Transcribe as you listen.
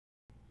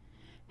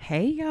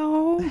Hey,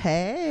 y'all.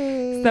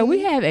 Hey. So we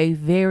have a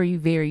very,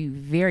 very,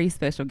 very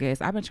special guest.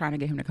 I've been trying to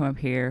get him to come up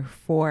here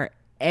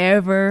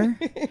forever.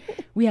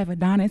 We have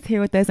Adonis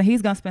here with us, and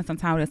he's going to spend some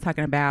time with us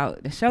talking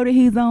about the show that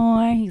he's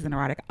on. He's an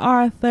erotic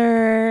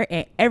author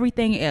and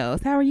everything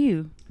else. How are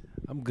you?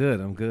 I'm good.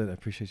 I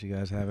appreciate you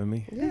guys having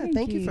me. Yeah,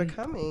 thank you for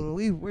coming.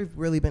 We've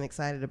really been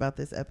excited about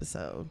this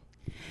episode.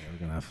 Yeah,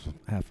 we're going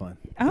to have fun.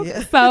 Okay.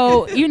 Yeah.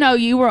 So,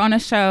 you were on a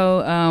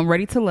show,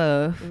 Ready to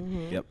Love,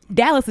 Yep.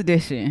 Dallas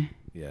edition.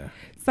 Yeah.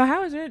 So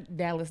how was your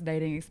Dallas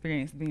dating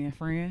experience being a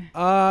friend?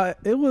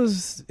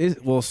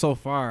 Well, so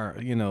far,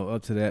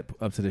 up to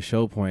the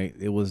show point,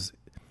 it was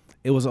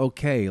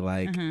okay.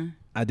 Like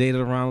I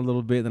dated around a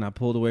little bit, then I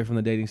pulled away from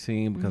the dating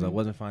scene because I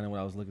wasn't finding what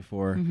I was looking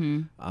for.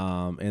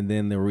 And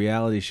then the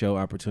reality show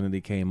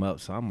opportunity came up,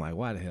 so I'm like,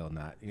 why the hell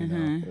not? You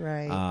know?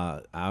 Right.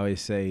 I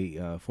always say,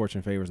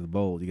 fortune favors the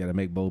bold. You got to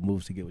make bold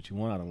moves to get what you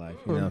want out of life.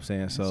 You know what I'm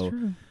saying? So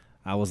true.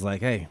 I was like,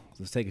 hey,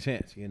 let's take a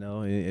chance.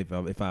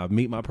 If I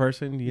meet my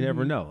person, you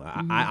never know.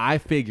 I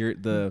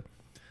figured the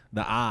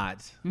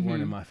odds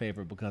weren't in my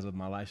favor because of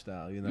my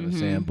lifestyle. You know what I'm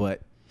saying?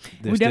 But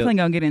we're definitely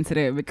gonna get into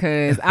that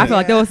because I feel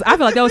like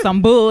there was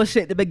some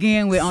bullshit to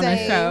begin with on the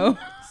show.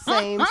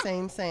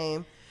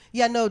 Same.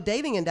 Yeah, no,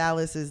 dating in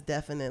Dallas is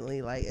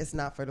definitely like it's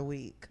not for the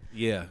weak.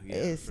 Yeah,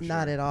 it's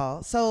not at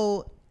all.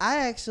 So I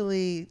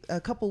actually a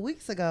couple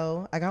weeks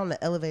ago I got on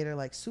the elevator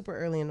like super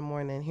early in the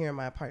morning here in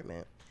my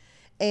apartment.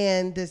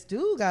 And this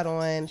dude got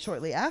on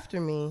shortly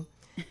after me.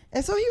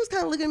 And so he was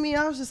kind of looking at me.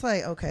 I was just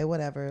like, okay,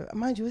 whatever.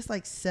 Mind you, it's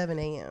like 7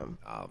 a.m.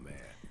 Oh, man.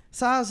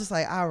 So I was just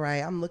like, all right,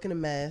 I'm looking a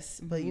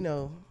mess. But,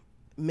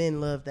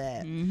 men love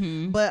that.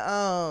 But,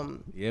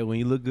 yeah, when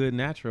you look good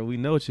natural, we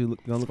know what you're going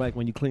to look like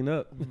when you clean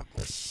up.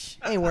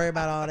 ain't worry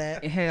about all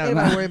that. Hell Ain't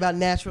no. worry about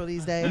natural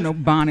these days. No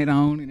bonnet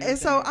on. And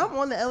so I'm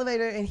on the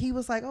elevator, and he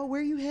was like, oh,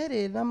 where are you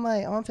headed? And I'm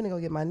like, oh, I'm finna go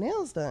get my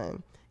nails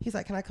done. He's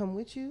like, can I come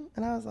with you?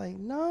 And I was like,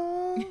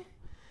 no.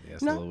 Yeah,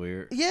 it's a little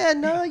weird. Yeah,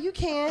 no, you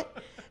can't.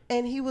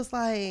 And he was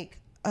like,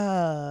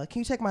 can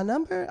you check my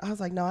number? I was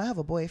like, no, I have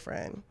a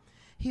boyfriend.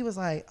 He was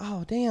like,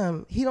 oh,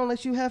 damn, he don't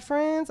let you have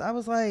friends? I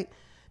was like,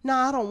 no,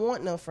 I don't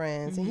want no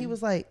friends. And he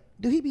was like,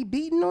 do he be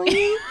beating on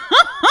you?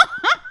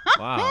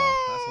 Wow,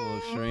 that's a little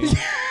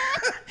extreme.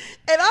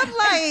 And I'm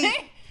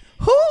like,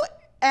 who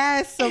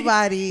asked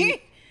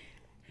somebody,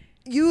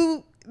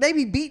 they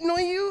be beating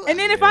on you? And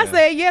then if I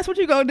say yes, what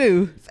you gonna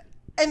do?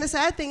 And the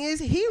sad thing is,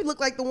 he looked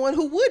like the one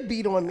who would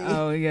beat on me.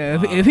 Oh yeah,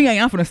 if he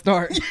ain't, I'm finna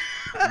start.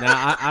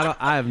 Now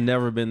I have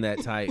never been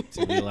that type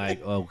to be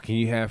like, oh, can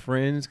you have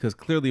friends? Because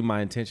clearly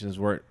my intentions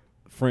weren't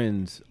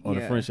friends on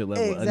a friendship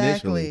level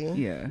initially.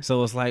 Yeah.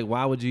 So it's like,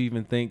 why would you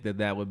even think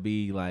that would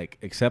be like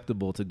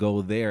acceptable to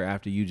go there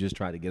after you just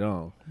tried to get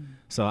on?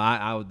 So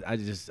I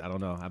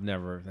don't know.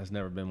 That's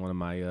never been one of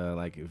my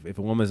like if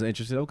a woman's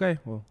interested, okay,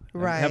 well,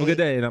 have a good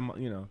day, and I'm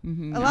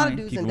A lot of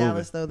dudes in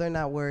Dallas though, they're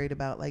not worried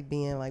about like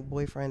being like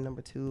boyfriend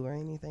number 2 or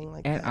anything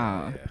like that.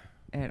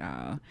 At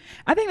all.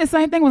 I think the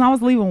same thing when I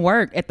was leaving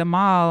work at the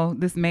mall,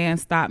 this man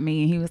stopped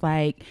me and he was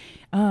like,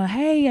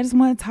 hey, I just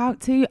want to talk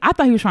to you. I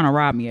thought he was trying to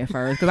rob me at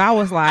first because I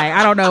was like,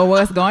 I don't know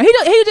what's going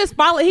on. He just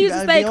followed. He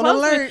just stayed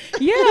close.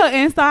 Yeah.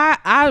 And so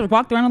I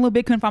walked around a little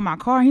bit, couldn't find my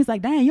car. And he's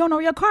like, dang, you don't know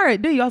where your car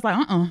at, do you? I was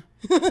like,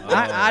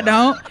 I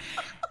don't.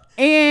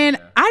 And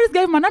I just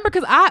gave him my number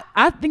because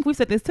I think we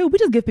said this too. We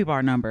just give people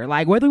our number,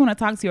 like whether we want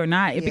to talk to you or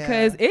not,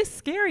 because it's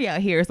scary out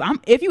here. So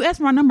if you ask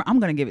for my number, I'm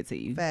gonna give it to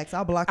you. Facts.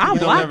 I'll block you. You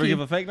don't ever give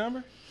a fake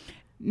number?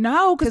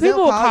 No, because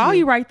people will call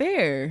you right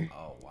there.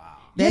 Oh wow.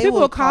 Yeah, people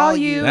will call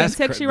you and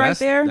text you right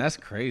there. That's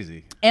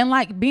crazy. And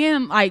like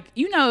being like,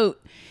 I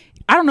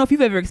don't know if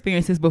you've ever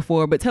experienced this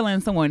before, but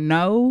telling someone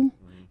no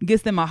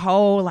gets them a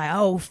whole like,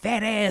 oh,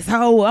 fat ass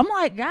hoe. I'm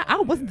like, God, I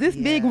was this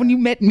big when you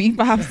met me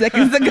 5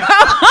 seconds ago.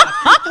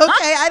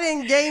 Okay, I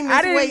didn't gain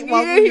this weight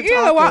while we were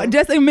talking.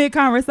 Just in mid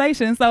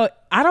conversation. So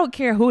I don't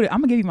care who. I'm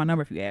gonna give you my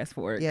number if you ask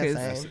for it.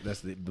 Yeah,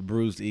 that's the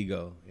bruised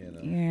ego. Yeah,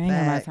 I ain't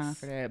got a lot of time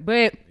for that.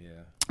 But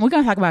we're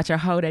gonna talk about your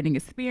whole dating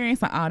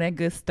experience and all that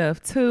good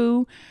stuff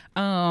too.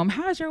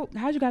 How's your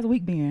guys'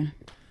 week been?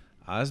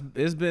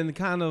 It's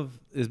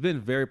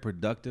been very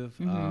productive.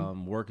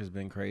 Work has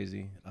been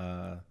crazy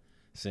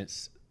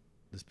since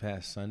this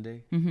past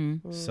Sunday.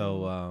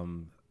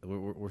 So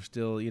we're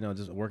still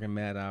just working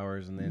mad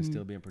hours and then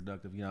still being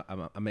productive.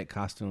 I make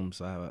costumes,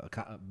 so I have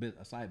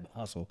a side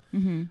hustle.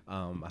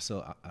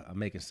 I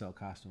make and sell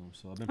costumes,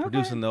 so I've been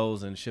producing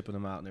those and shipping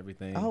them out and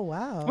everything. Oh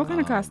wow! What kind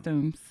of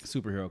costumes?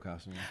 Superhero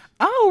costumes.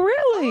 Oh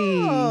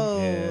really?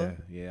 Oh.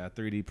 Yeah. I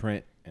 3D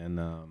print and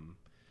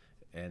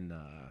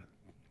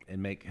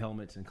make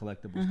helmets and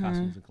collectibles,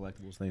 costumes and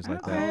collectibles, things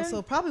like that. Oh,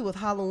 so probably with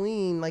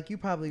Halloween, like you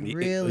probably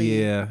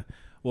really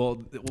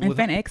Well, and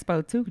Fan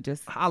Expo too.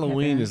 Just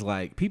Halloween is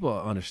like, people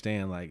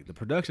understand like the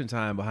production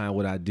time behind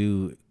what I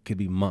do could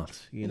be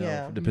months,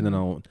 depending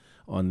on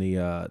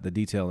the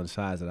detail and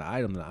size of the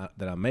item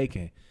that I'm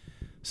making.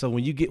 So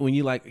when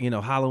you like,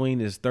 Halloween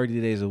is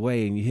 30 days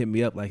away and you hit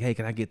me up like, hey,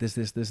 can I get this,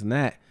 and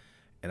that?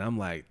 And I'm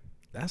like,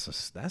 that's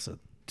a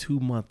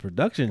 2-month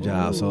production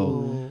job.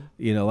 So,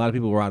 you know, a lot of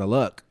people were out of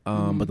luck.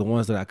 But the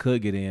ones that I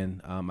could get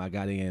in, I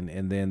got in.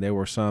 And then there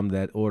were some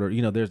that ordered,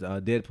 you know, there's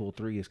Deadpool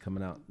 3 is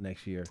coming out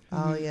next year.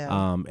 Oh,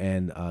 yeah.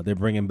 And they're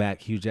bringing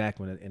back Hugh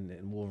Jackman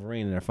and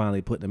Wolverine, and they're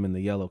finally putting him in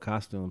the yellow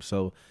costume.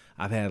 So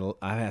I've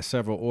had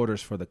several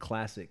orders for the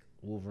classic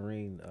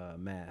Wolverine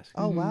mask.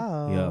 Oh,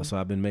 wow. Yeah, so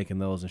I've been making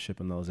those and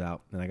shipping those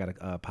out. And I got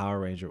a Power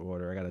Ranger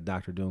order. I got a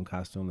Doctor Doom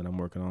costume that I'm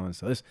working on.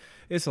 So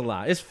it's a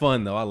lot. It's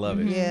fun though. I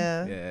love it.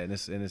 Yeah. Yeah,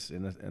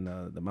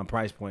 and my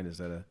price point is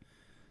at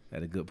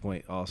a good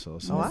point also.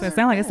 So So it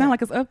sound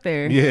like it's up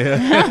there.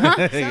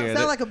 yeah.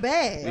 Sound like a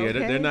bag. Yeah,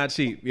 Okay. they're not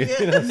cheap. Yeah.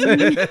 You know what I'm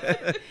saying?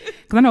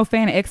 Because I know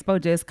Fan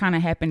Expo just kind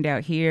of happened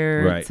out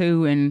here Right.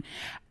 too, and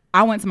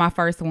I went to my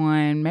first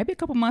one maybe a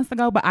couple months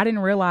ago, but I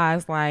didn't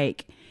realize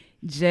like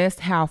just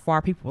how far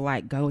people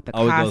like go with the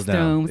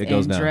costumes It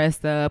goes and down.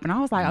 dress up, and I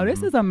was like, oh,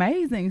 this is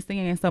amazing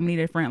seeing so many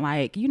different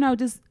like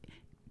just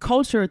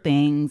culture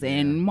things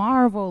and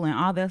Marvel and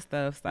all that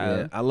stuff. So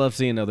Yeah, I love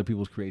seeing other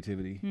people's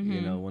creativity.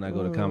 You know, when I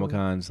go to Comic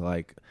Cons,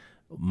 like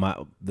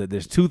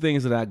there's two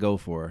things that I go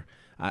for.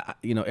 I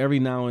you know, every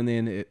now and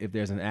then, if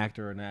there's an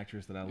actor or an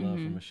actress that I love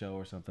from a show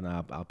or something,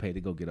 I'll pay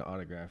to go get an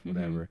autograph,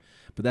 whatever.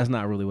 But that's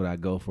not really what I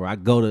go for. I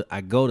go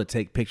to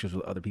take pictures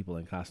with other people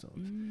in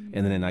costumes,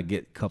 and then I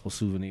get a couple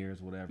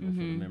souvenirs, whatever, for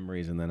the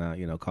memories, and then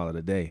I call it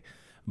a day.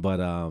 But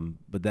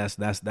that's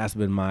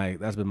been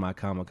my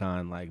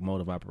Comic-Con like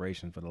mode of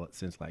operation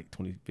since like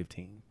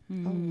 2015. Oh, You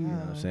know what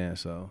wow. I'm saying?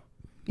 So.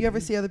 You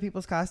ever see other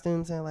people's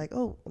costumes and like,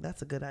 oh,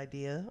 that's a good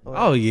idea? Or,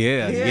 Oh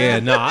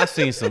yeah. No, I've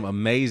seen some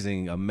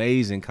amazing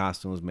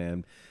costumes,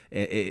 man.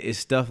 It's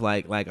stuff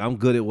like I'm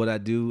good at what I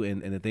do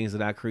and the things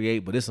that I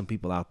create, but there's some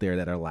people out there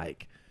that are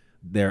like,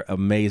 they're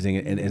amazing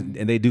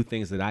and they do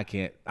things that I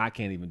can't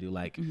even do,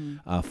 like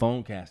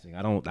phone casting.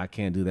 I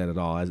can't do that at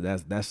all.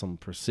 That's some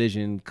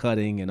precision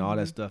cutting and all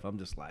that stuff. I'm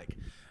just like,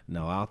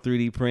 no, I'll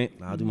 3D print.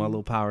 I'll do my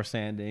little power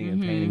sanding and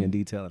painting and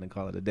detailing and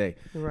call it a day.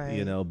 Right.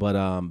 You know, but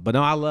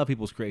no, I love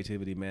people's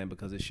creativity, man,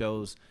 because it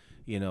shows.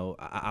 You know,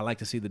 I like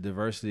to see the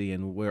diversity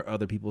and where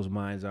other people's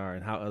minds are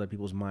and how other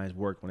people's minds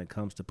work when it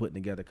comes to putting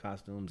together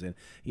costumes. And,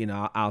 you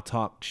know, I'll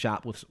talk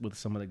shop with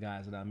some of the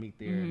guys that I meet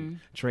there and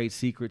trade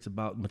secrets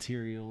about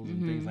materials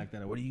and things like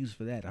that. Or what do you use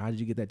for that? Or how did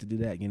you get that to do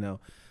that? You know,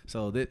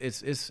 so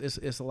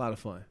it's a lot of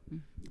fun.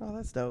 Oh,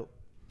 that's dope.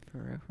 for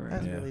real.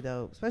 That's Yeah. really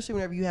dope. Especially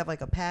whenever you have like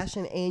a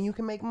passion and you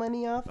can make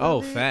money off Oh,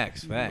 of it.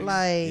 facts.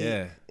 Like,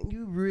 Yeah.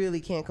 you really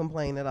can't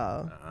complain at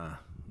all.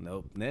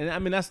 Nope. And I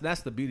mean, that's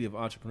the beauty of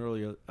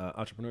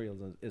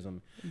entrepreneurialism.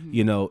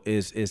 You know,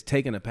 is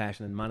taking a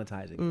passion and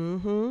monetizing it.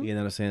 Mm-hmm. You know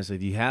what I'm saying? So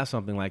if you have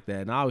something like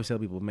that, and I always tell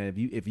people, man,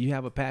 if you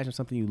have a passion,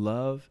 something you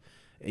love,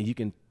 and you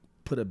can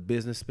put a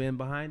business spin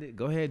behind it,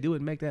 go ahead, do it,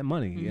 and make that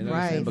money. You know what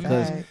I'm saying?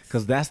 Right,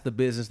 Because that's the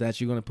business that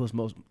you're going to put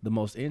the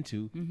most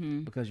into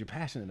because you're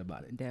passionate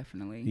about it.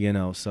 Definitely. You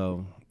know,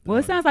 so. Well,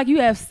 it sounds like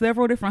you have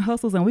several different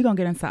hustles, and we're going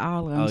to get into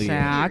all of them, Oh, yeah.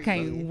 child. I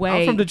can't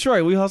wait. I'm from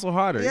Detroit. We hustle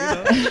harder.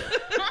 Yeah. You know?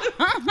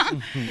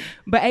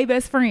 But a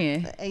best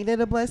friend. Ain't it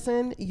a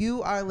blessing?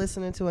 You are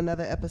listening to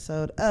another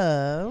episode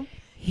of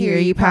Hear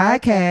You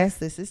Podcast.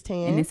 This is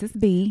Tan. And this is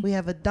B. We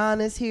have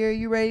Adonis here.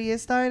 You ready to get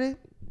started?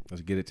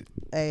 Let's get it.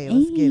 Hey,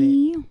 let's get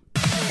it.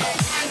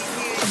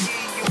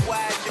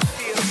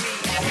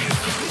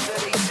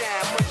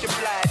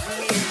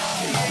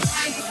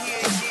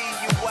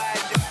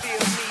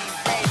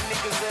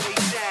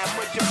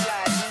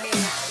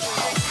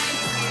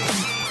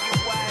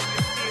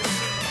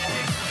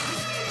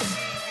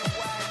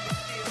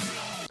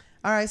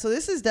 All right, so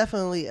this is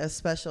definitely a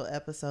special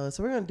episode.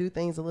 So we're going to do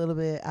things a little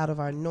bit out of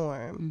our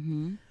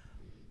norm.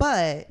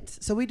 But,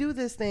 so we do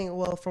this thing.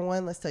 Well, for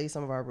one, let's tell you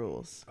some of our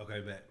rules.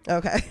 Okay, bet.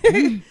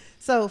 Okay.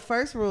 So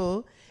first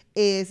rule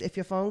is if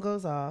your phone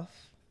goes off,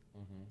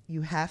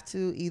 you have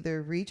to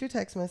either read your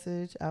text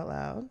message out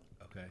loud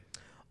Okay.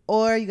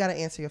 or you got to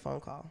answer your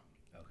phone call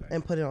Okay.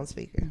 and put it on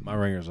speaker. My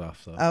ringer's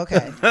off, so.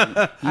 Okay.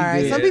 All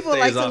right. good. Some people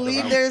Stays like to off 'cause leave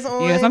I'm- theirs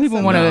on. Yeah, some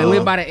people want to No.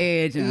 live by the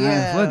edge. And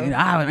Yeah. fuck it,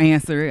 I'll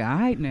answer it. All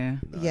right now.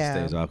 No, Yeah. It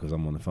stays off because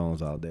I'm on the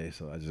phones all day,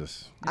 so I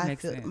just. That I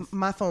makes feel sense.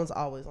 my phone's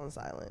always on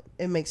silent.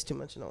 It makes too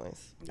much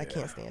noise. I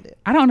can't stand it.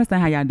 I don't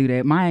understand how y'all do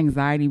that. My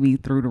anxiety be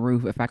through the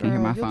roof if I can hear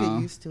Girl, my you'll get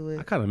phone. used to I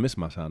it. kind of miss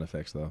my sound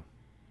effects though.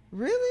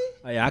 Really?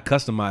 Yeah, I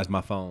customized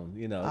my phone.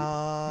 You know,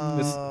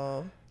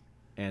 Oh.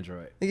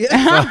 Android,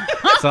 Yeah.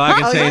 so I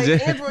can Oh, change yeah,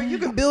 it. Android, you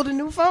can build a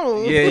new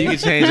phone. Yeah, you can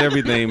change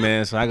everything,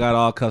 man. So I got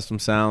all custom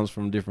sounds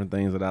from different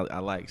things that I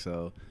like.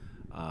 So,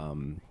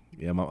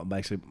 yeah,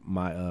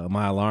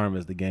 my alarm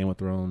is the Game of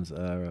Thrones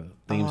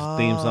theme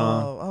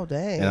song. Oh,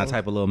 dang. And I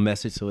type a little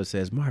message so it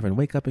says, Marvin,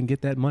 wake up and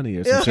get that money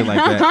or some shit like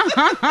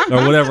that.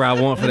 Or whatever I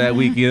want for that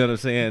week, you know what I'm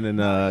saying?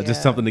 And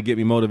just something to get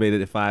me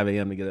motivated at 5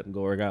 a.m. to get up and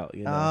go work out.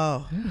 You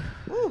know? Oh.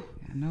 Woo.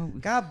 I know.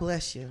 God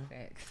bless you.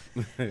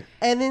 Facts.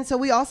 And then so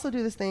we also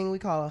do this thing we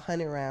call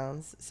 100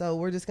 rounds. So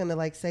we're just gonna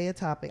like say a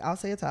topic. I'll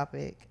say a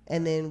topic,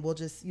 and then you'll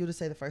just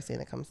say the first thing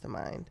that comes to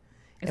mind.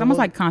 It's And almost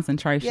we'll- like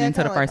concentration Yeah,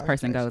 until the kinda like first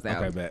person goes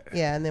out. Okay, bet.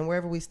 Yeah, and then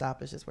wherever we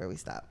stop is just where we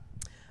stop.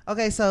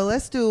 Okay, so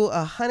let's do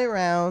 100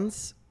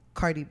 rounds.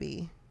 Cardi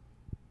B.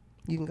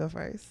 You can go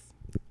first.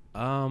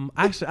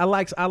 Actually,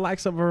 I like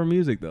some of her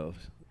music though.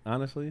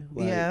 Honestly,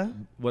 like, yeah.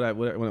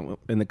 When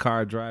in the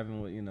car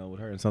driving with with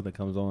her and something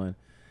comes on,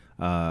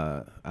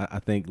 I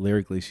think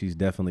lyrically she's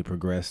definitely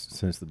progressed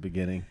since the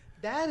beginning.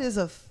 That is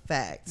a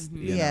fact.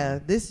 Mm-hmm. Yeah,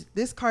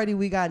 this Cardi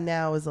we got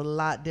now is a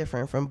lot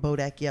different from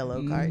Bodak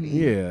Yellow Cardi.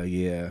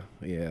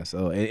 Yeah.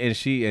 So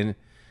and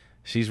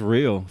she's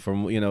real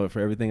from for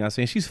everything I've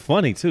seen. She's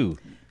funny too.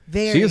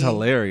 Very. She is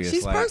hilarious.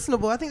 She's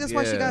personable. I think that's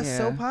why she got Yeah.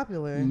 so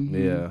popular.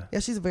 Yeah. Yeah,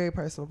 she's a very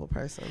personable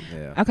person.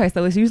 Yeah. Okay,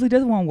 so it's usually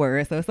just one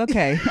word, so it's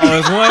okay. Oh,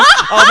 it's one?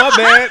 Oh, my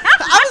bad.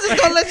 I was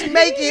just gonna let you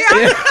make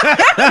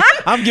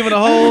it. I'm giving a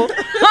whole.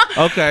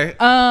 Okay.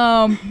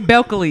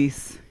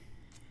 Belcalis.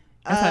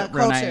 That's her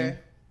real Culture. name.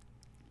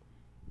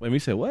 Wait, you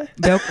said what?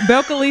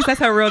 Belcalis,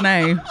 that's her real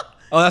name.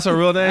 Oh, that's her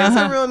real name? That's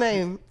her real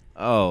name.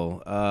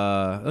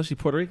 Oh, is she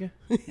Puerto Rican?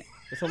 Or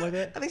something like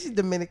that? I think she's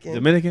Dominican.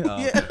 Dominican? Oh,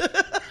 Yeah.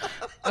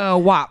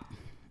 okay. WAP.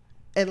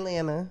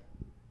 Atlanta.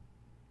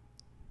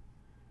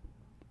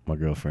 My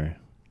girlfriend.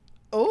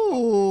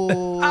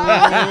 Ooh.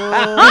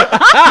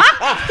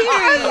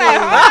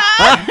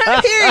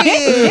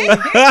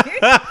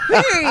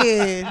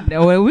 Period.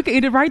 No, well, we can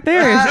eat it right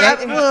there.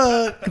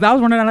 Look. Because I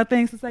was running out of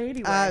things to say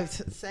anyway.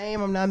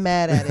 Same. I'm not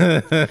mad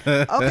at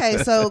it. Okay,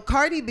 so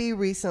Cardi B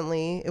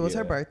recently, it was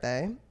her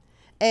birthday.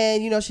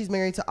 And, she's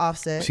married to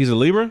Offset. She's a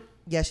Libra?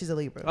 Yeah, she's a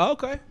Libra. Oh,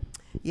 okay.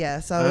 Yeah,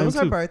 so it was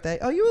her birthday.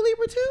 Oh, you a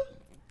Libra too?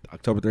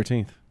 October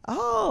 13th.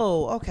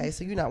 Oh, okay.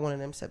 So you're not one of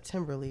them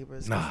September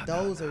Libras. Nah,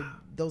 those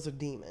are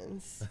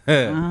demons.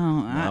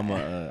 I'm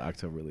a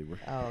October Libra.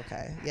 Oh,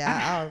 okay.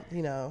 Yeah,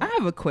 I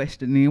have a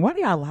question then. Why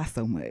do y'all lie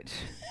so much?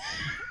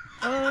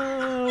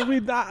 I'm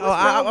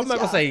not with going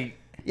to say.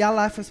 y'all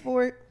lie for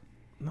sport?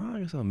 No,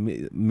 I guess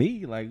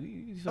me. Like,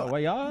 why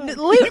y'all?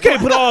 Libra- You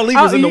can't put all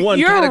Libras into one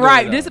You're category.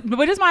 right. Though.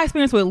 But just my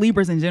experience with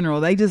Libras in general.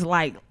 They just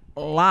like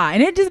lie,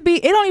 and it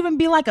don't even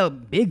be like a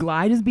big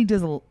lie. It just be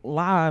just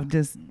lie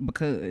just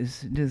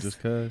because.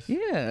 Just cause.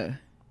 Yeah.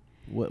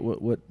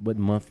 What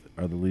month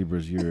are the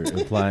Libras you're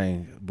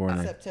implying born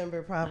in?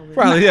 September, probably.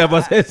 Probably, yeah.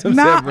 But it's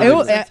Nah, September. it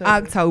was September.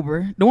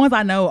 October. The ones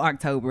I know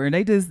October.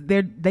 They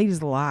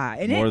just lie.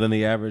 And More than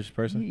the average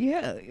person.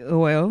 Yeah.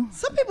 Well.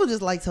 Some people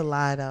just like to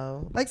lie,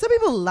 though. Like, some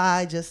people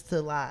lie just to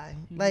lie.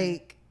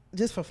 Like,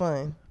 just for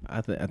fun.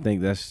 I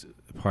think that's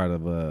part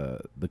of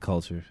the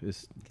culture.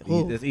 It's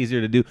Ooh.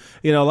 easier to do.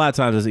 A lot of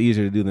times it's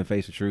easier to do than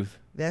face the truth.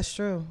 That's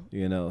true.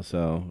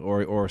 So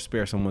or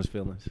spare someone's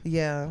feelings.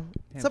 Yeah.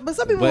 But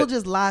some people will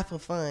just lie for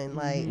fun.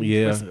 Like,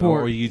 Yeah,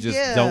 sport. or you just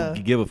Yeah.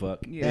 don't give a fuck.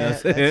 yeah,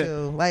 that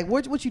too. Like,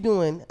 what you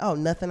doing? Oh,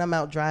 nothing. I'm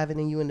out driving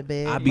and you in the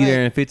bed. I'll be Like,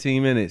 there in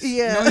 15 minutes.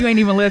 Yeah. No, you ain't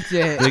even left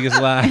yet. Biggest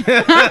lie.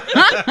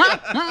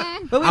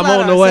 But we I'm lie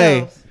to on the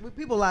way. ourselves.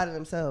 People lie to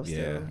themselves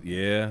Yeah. too. So So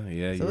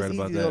you're it's right easy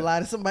about to that. lie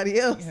to somebody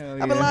else. Hell I've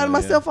been yeah. lying to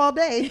myself all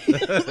day.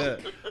 I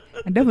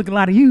definitely can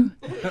lie to you.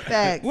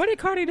 Facts. What did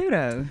Cardi do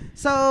though?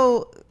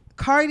 So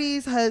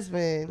Cardi's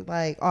husband,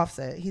 like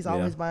Offset, he's Yeah.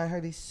 always buying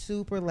her these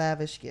super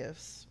lavish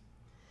gifts.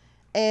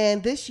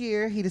 And this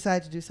year he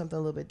decided to do something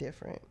a little bit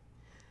different.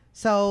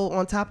 So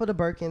on top of the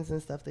Birkins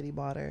and stuff that he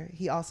bought her,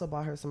 he also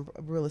bought her some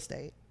real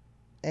estate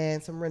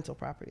and some rental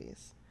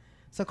properties.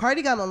 So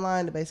Cardi got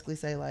online to basically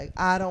say, like,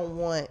 I don't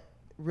want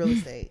real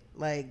estate.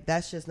 Like,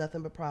 that's just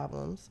nothing but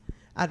problems.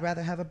 I'd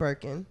rather have a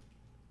Birkin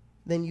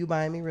than you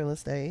buying me real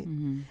estate.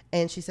 Mm-hmm.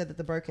 And she said that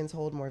the Birkins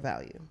hold more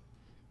value.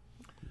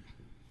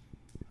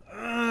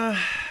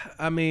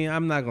 I mean,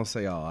 I'm not gonna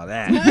say all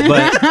that,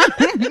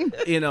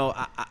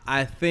 but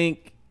I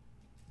think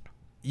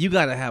you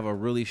got to have a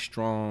really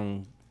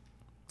strong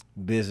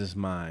business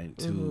mind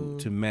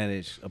to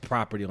manage a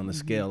property on the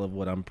scale of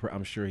what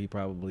I'm sure he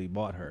probably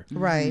bought her.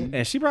 Right.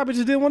 And she probably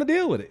just didn't want to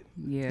deal with it.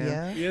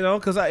 Yeah. Yeah.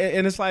 Because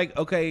it's like,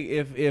 okay,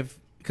 if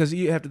because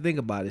you have to think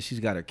about it. She's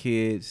got her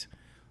kids,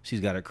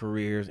 she's got her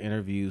careers,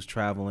 interviews,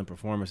 traveling,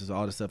 performances,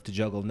 all this stuff to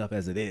juggle enough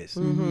as it is.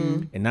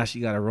 Mm-hmm. And now she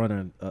got to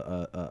run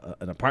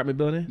an apartment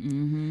building.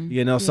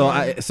 Mm-hmm.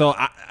 So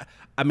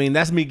I mean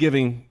that's me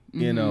giving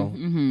giving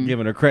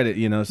her credit.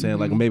 Saying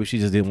like maybe she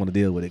just didn't want to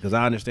deal with it, because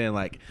I understand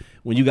like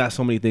when you got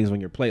so many things on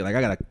your plate. Like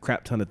I got a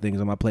crap ton of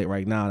things on my plate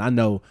right now, and I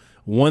know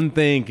one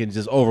thing can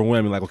just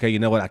overwhelm me. Like, okay, you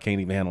know what? I can't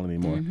even handle it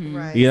anymore.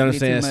 Right. You know what I'm Be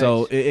saying? too So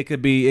much. it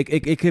could be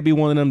it could be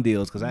one of them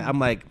deals, because I'm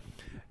like,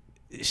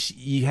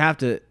 you have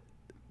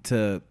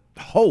to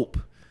hope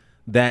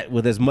that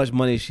with as much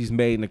money as she's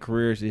made in the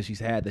careers that she's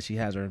had, that she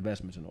has her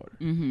investments in order.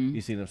 Mm-hmm.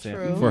 You see what I'm saying?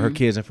 True. For her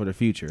kids and for the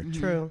future.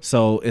 True.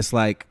 So it's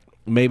like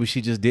maybe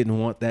she just didn't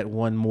want that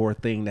one more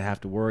thing to have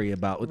to worry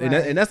about. Right.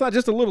 And that's not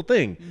just a little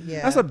thing.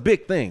 Yeah. That's a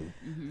big thing.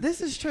 This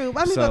is true.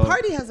 I mean, So- but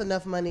Cardi has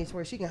enough money to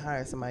where she can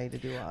hire somebody to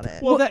do all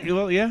that.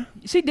 Well, yeah.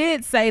 She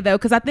did say though,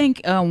 because I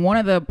think one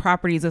of the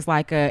properties is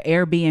like a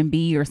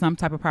Airbnb or some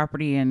type of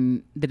property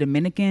in the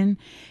Dominican,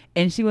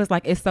 and she was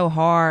like, it's so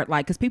hard,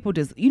 like, because people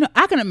just,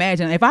 I can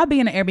imagine if I be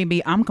in an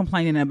Airbnb, I'm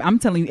complaining, I'm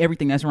telling you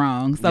everything that's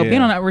wrong. So Yeah.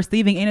 being on the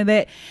receiving end of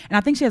that, and I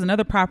think she has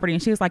another property,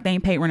 and she was like, they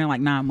ain't paid rent in like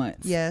 9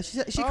 months. Yeah,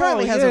 she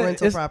currently has a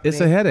rental property. It's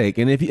a headache.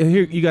 And if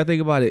you got to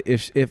think about it,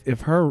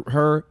 if her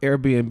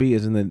Airbnb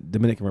is in the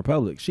Dominican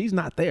Republic, she's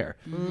not there.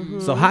 Mm-hmm.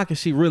 So how can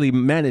she really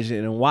manage it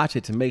and watch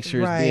it to make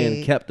sure it's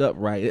being kept up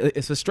right?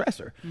 It's a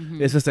stressor.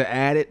 Mm-hmm. It's just an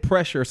added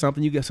pressure or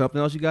something. You get something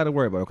else you got to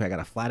worry about. Okay, I got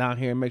to fly down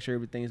here and make sure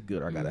everything's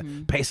good, or I got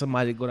to pay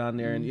somebody to go down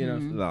there and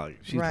no,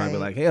 she's trying to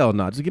be like, hell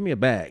no, just give me a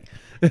bag.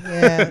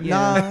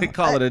 Yeah,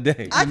 call it a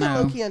day. I can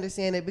low-key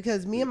understand it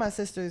because me and my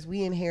sisters,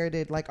 we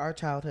inherited like our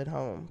childhood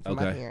home from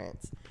my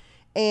parents,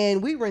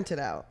 and we rented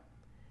out,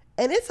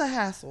 and it's a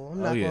hassle.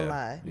 I'm not gonna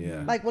lie.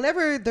 Yeah. Like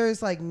whenever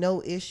there's like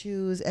no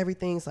issues,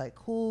 everything's like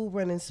cool,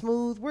 running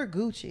smooth. We're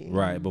Gucci.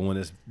 Right, but when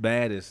it's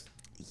bad, it's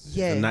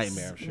a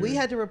nightmare. I'm sure. We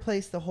had to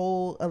replace the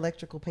whole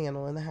electrical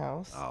panel in the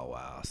house. Oh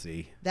wow,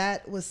 see,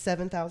 that was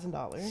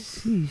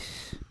 $7,000.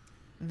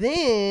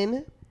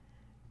 Then.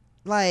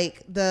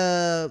 Like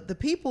the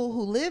people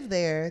who live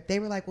there, they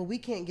were like, well, we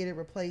can't get it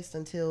replaced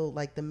until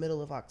like the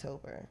middle of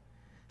October.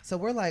 So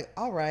we're like,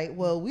 all right,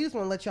 well, we just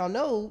want to let y'all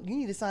know you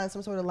need to sign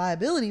some sort of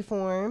liability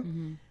form.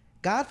 Mm-hmm.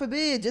 God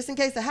forbid, just in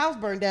case the house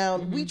burned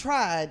down, we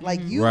tried.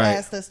 Like you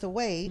asked us to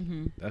wait.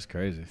 Mm-hmm. That's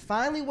crazy.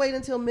 Finally wait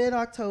until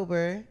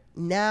mid-October.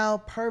 Now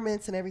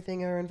permits and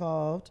everything are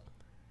involved.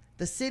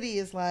 The city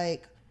is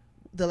like,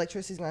 the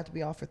electricity's going to have to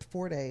be off for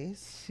 4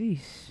 days. Sheesh.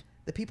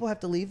 The people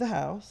have to leave the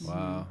house.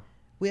 Wow.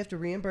 We have to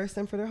reimburse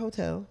them for their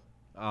hotel.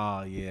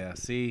 Oh, yeah.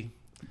 See?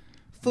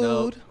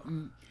 Food.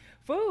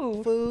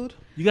 Nope. Food.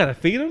 You got to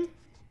feed them?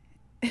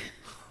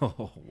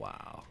 Oh,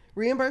 wow.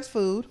 Reimburse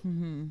food.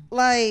 Mm-hmm.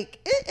 Like,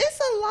 it's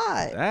a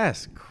lot.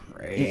 That's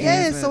crazy.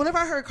 Yes. So whenever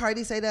I heard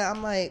Cardi say that,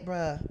 I'm like,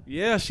 bruh.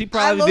 Yeah, she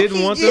probably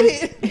didn't want them.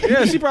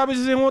 Yeah, she probably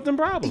just didn't want them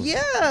problems.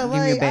 Yeah.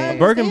 Like,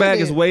 Birkin bag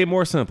is way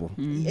more simple.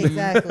 Mm-hmm.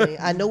 Exactly.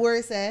 I know where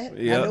it's at.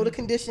 Yep. I know the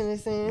condition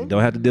it's in. You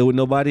don't have to deal with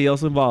nobody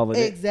else involved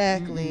in it.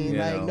 Exactly. Mm-hmm.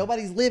 Like,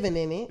 nobody's living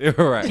in it.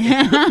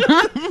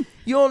 Right.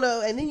 You don't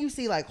know. And then you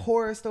see like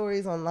horror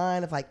stories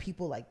online of like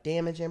people like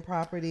damaging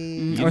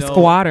property. Or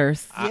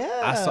squatters.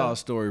 I saw a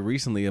story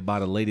recently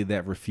about a lady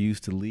that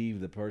refused to leave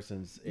the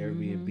person's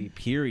Airbnb,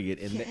 period.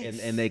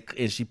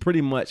 And she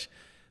pretty much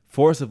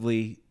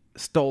forcibly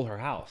stole her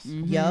house.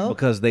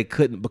 Because they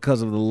couldn't,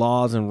 because of the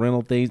laws and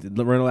rental things,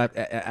 the rental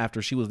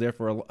after she was there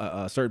for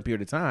a certain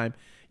period of time.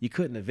 You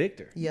couldn't evict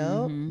her.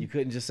 You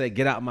couldn't just say,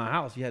 get out of my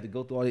house. You had to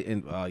go through all the,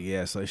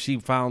 and so she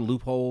found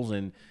loopholes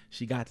and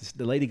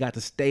the lady got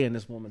to stay in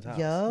this woman's house.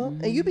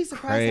 And you'd be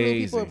surprised how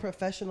many people are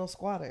professional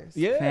squatters.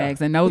 Facts.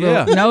 And know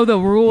the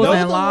rules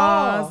and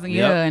laws.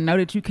 And know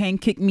that you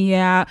can't kick me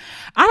out.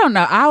 I don't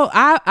know.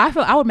 I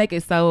feel I would make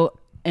it so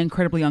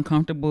incredibly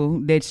uncomfortable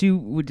that you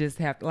would just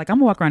have to, like, I'm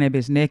gonna walk around that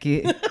bitch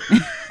naked.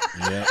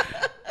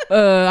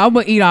 I'm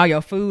gonna eat all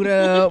your food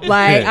up.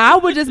 Like, I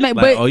would just make.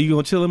 Like, you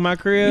gonna chill in my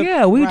crib?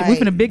 Yeah, we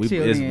finna big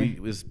chill.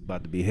 It's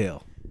about to be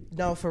hell.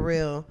 No, for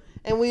real.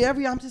 And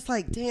whenever I'm just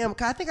like, damn.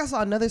 I think I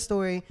saw another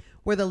story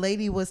where the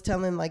lady was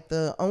telling like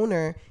the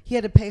owner he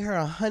had to pay her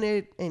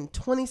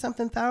 $120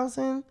 something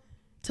thousand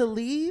to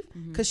leave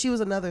because she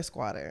was another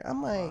squatter.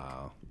 I'm like,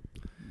 wow.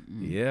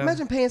 Yeah.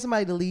 Imagine paying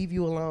somebody to leave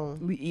you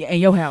alone in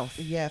your house.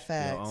 Yeah,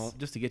 facts.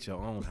 Just to get your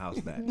own house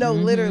back. No,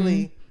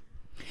 literally.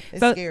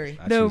 It's scary.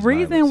 The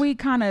reason we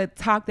kind of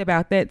talked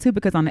about that too,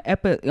 because on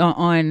the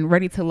on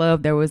Ready to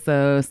Love, there was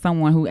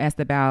someone who asked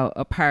about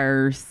a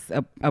purse,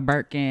 a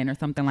Birkin, or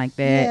something like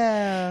that.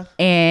 Yeah.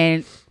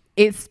 And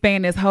it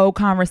spanned this whole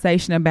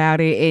conversation about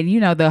it,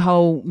 and the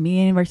whole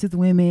men versus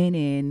women,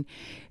 and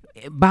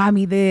buy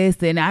me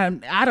this, and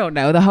I don't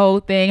know, the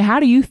whole thing.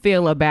 How do you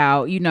feel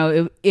about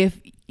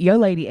if your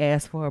lady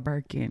asked for a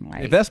Birkin?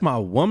 Like, if that's my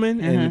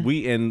woman, and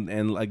we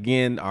and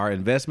again our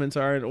investments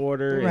are in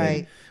order, right?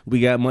 And we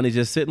got money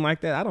just sitting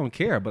like that, I don't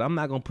care. But I'm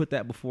not gonna put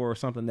that before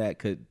something that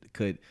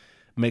could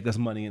make us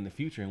money in the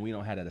future, and we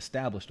don't have that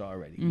established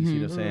already. You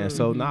see what I'm saying?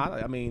 So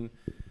I mean,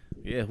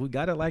 yeah, we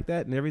got it like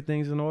that, and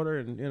everything's in order,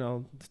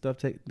 and stuff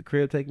the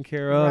crib taken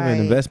care of,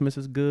 and investments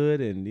is good,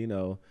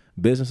 and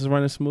business is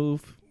running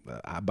smooth.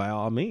 By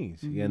all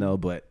means,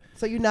 but.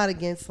 So you're not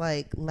against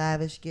like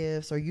lavish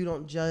gifts, or you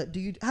don't judge?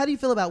 How do you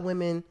feel about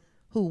women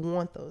who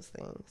want those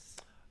things?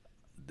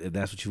 If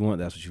that's what you want,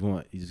 that's what you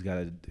want. You just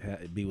gotta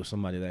be with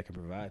somebody that can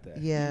provide that.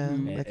 Yeah,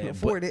 that can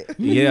afford it.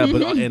 Yeah,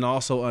 but and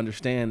also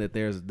understand that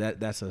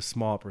that's a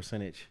small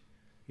percentage,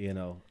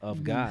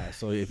 of guys.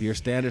 So if your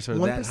standards are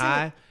 1%. That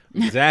high,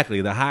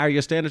 exactly, the higher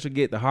your standards will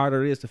get, the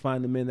harder it is to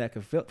find the men that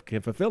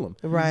can fulfill them.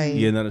 Right.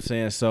 You know what I'm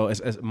saying? So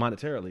it's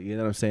monetarily. You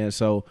know what I'm saying?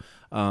 So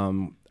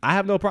I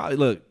have no problem.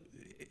 Look.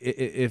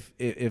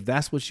 If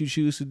that's what you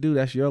choose to do,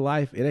 that's your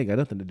life. It ain't got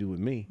nothing to do with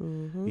me,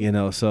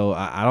 So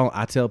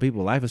I tell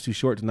people, life is too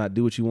short to not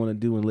do what you want to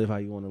do and live how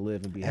you want to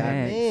live and be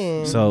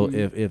happy. So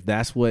if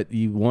that's what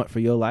you want for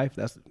your life,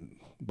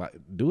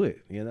 do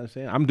it. You know what I'm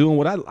saying? I'm doing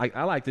what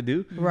I like to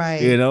do, right?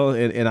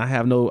 And I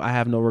have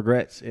no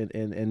regrets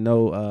and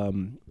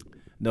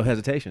no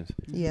hesitations.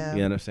 Yeah. You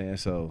know what I'm saying?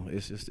 So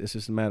it's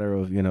just a matter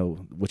of,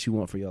 what you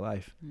want for your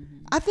life.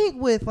 I think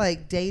with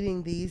like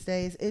dating these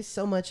days, it's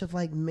so much of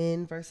like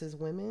men versus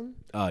women.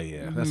 Oh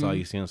yeah. That's all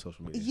you see on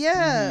social media.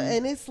 Yeah.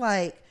 And it's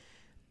like,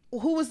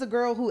 who was the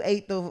girl who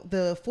ate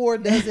the 4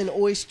 dozen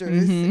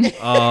oysters?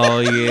 Oh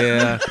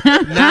yeah.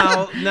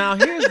 Now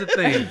here's the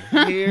thing.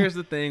 Here's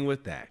the thing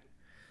with that.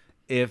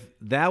 If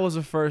that was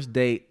a first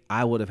date,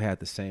 I would have had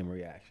the same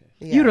reaction.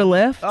 Yeah. You'd have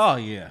left. Oh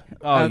yeah.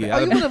 Oh yeah. Oh,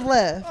 you would have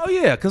left. Oh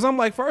yeah, because I'm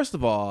like, first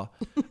of all,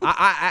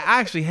 I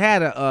actually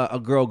had a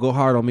girl go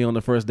hard on me on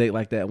the first date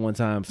like that one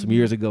time some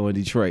years ago in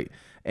Detroit,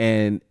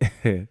 and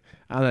I'm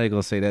not even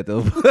gonna say that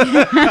though.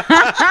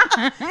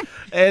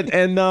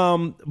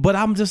 But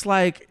I'm just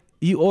like,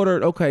 you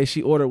ordered, okay,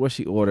 she ordered what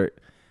she ordered,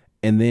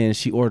 and then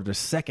she ordered a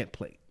second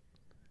plate,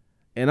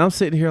 and I'm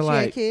sitting here She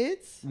like, had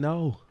kids?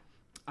 no.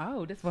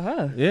 Oh, that's for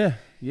her.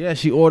 Yeah.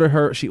 She ordered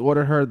her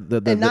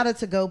the And not a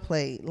to-go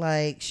plate.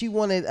 Like, she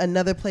wanted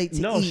another plate to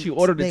eat. No, she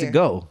ordered it to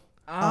go.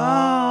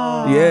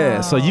 Oh.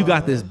 Yeah, so you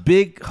got this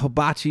big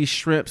hibachi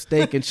shrimp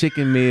steak and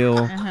chicken meal,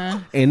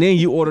 and then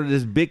you order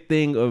this big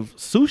thing of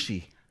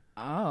sushi.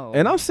 Oh.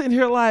 And I'm sitting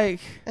here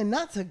like, And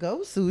not to-go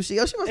sushi.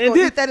 Oh, she must And go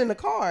did- eat that in the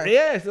car.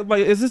 yes, I'm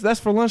like,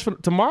 that's for lunch for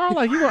tomorrow?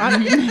 Like, you know,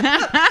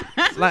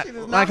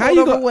 like how hold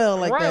you over go well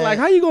like right? that. Like,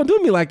 how you gonna do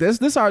me like this?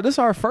 This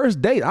our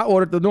first date. I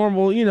ordered the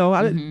normal, you know,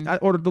 I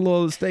ordered the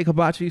little steak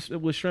hibachi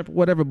with shrimp or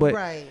whatever, but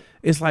Right.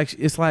 it's like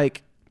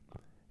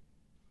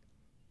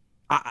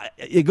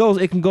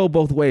it can go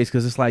both ways,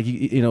 because it's like,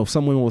 you know,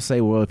 someone will say,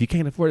 well, if you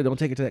can't afford it, don't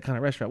take it to that kind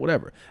of restaurant,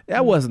 whatever.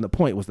 That wasn't the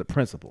point. It was the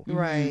principle.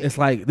 Right. It's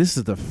like, this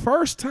is the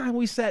first time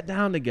we sat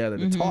down together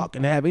to talk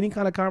and have any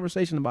kind of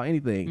conversation about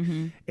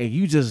anything, and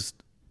you just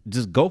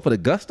go for the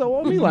gusto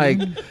on me. Like,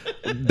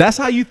 that's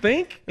how you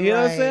think. You know what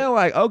I'm Right. saying?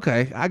 Like,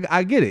 okay,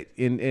 I get it.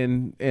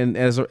 And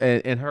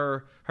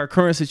her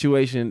current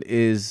situation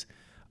is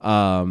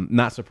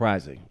not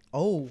surprising,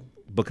 Oh.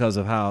 because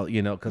of how,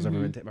 you know, because of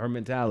her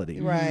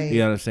mentality. Right. You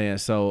know what I'm saying?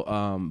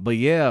 So, but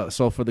yeah,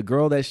 so for the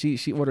girl that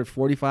she ordered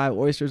 45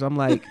 oysters, I'm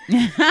like,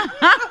 and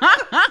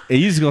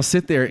you just gonna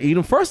sit there and eat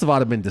them? First of all, I'd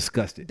have been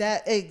disgusted.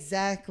 That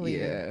exactly.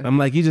 Yeah. I'm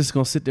like, you just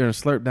gonna sit there and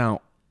slurp down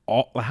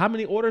all, how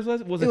many orders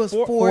was it? Was It was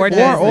four, four four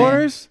dozen.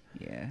 orders?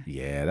 Yeah.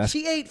 Yeah, that's.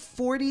 She ate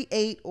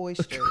 48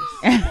 oysters. Who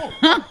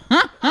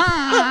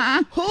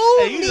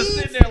And you needs just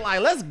sitting there like,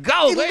 let's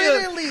go.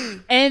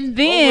 literally? And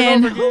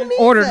then Over and over again. Who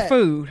needs ordered that?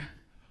 food.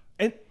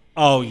 And,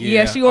 oh yeah.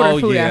 Yeah, she ordered Oh,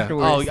 food yeah.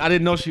 afterwards. Oh, I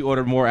didn't know she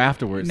ordered more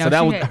afterwards. No, so that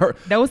she was had- her.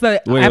 That was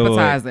the Wait,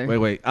 appetizer.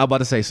 Wait. I'm about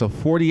to say, so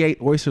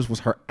 48 oysters was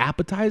her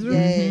appetizer?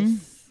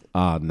 Yes.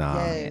 Oh no.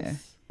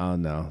 Yes. Oh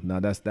no. No,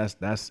 that's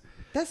That's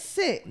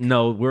sick.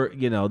 no, we're,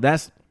 you know,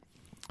 that's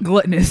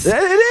Gluttonous. it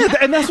is,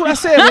 and that's what I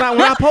said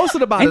when I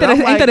posted about Ain't it. that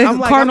a- ain't that a I'm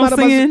cardinal not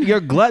about to- sin?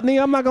 your gluttony.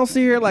 I'm not gonna sit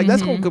here like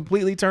that's gonna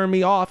completely turn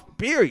me off.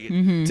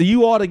 Period. To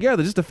you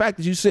altogether, just the fact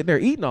that you sitting there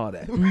eating all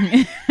that,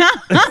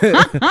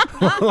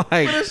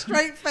 like With a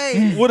straight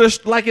face. with a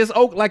like it's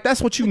like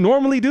that's what you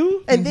normally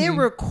do. And then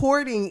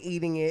recording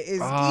eating it is it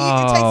takes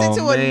Oh, it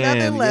to man.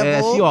 another level.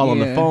 Yeah, she all on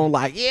the Yeah. phone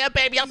like, yeah,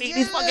 baby, I'm eating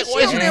these fucking she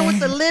over oysters. there with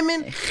the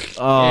lemon.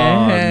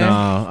 Oh Yeah.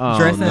 no, oh,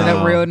 Dressing it no.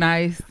 up real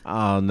nice.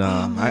 Oh no,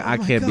 I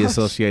my can't be gosh.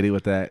 associated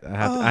with that.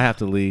 I have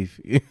to leave.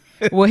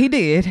 Well, he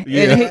did.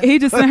 Yeah. And he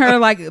just sent her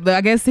like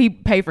I guess he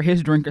paid for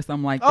his drink or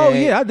something like that. Oh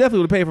yeah, I definitely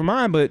would have paid for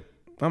mine, but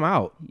I'm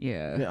out.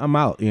 Yeah. I'm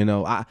out. You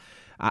know, I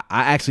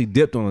actually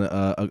dipped on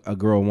a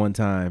girl one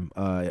time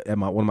at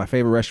one of my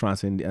favorite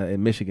restaurants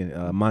in Michigan,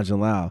 Manjan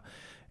Lao.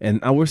 And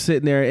we're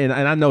sitting there, and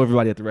I know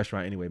everybody at the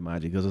restaurant anyway,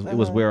 mind you, because it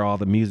was where all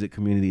the music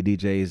community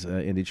DJs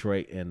in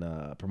Detroit and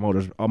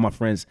promoters, all my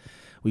friends,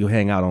 we would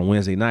hang out on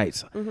Wednesday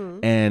nights.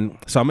 And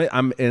so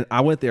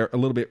I went there a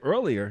little bit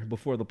earlier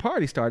before the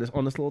party started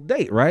on this little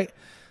date, right?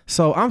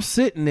 So I'm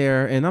sitting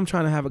there and I'm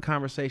trying to have a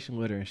conversation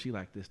with her, and she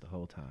like this the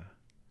whole time.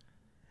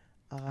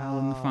 All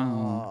on the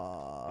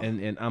phone.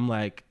 And I'm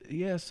like,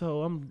 yeah,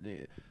 so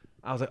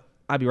I was like,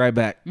 I'll be right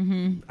back.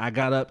 I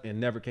got up and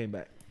never came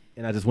back.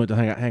 And I just went to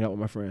hang out with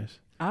my friends.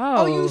 Oh,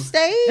 Oh, you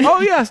stayed? Oh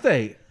yeah, I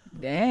stayed.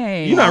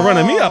 dang. You're not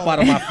running me up out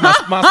of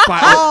my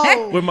spot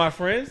Oh. with my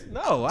friends.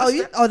 No,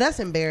 That's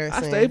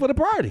embarrassing. I stayed for the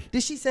party.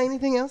 Did she say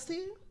anything else to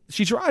you?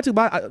 She tried to,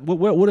 but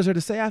what is there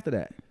to say after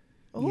that?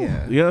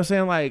 Yeah. You know what I'm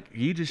saying? Like,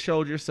 you just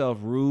showed yourself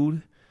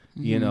rude.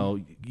 You know,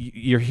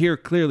 you're here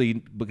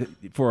clearly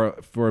for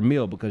a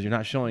meal because you're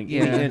not showing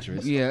any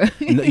interest. Yeah.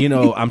 You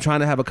know, I'm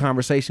trying to have a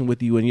conversation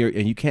with you and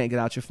you can't get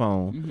out your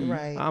phone.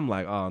 Right. I'm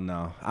like, oh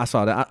no. I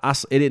saw that.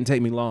 It didn't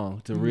take me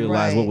long to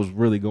realize what Right. was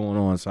really going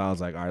on. So I was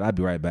like, all right, I'll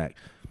be right back.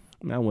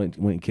 And I went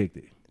and kicked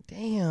it.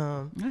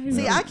 Damn. I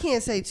See, know. I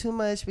can't say too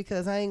much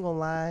because I ain't gonna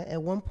lie.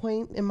 At one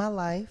point in my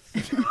life,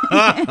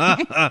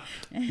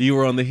 You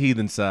were on the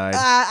heathen side.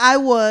 I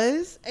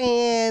was,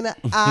 and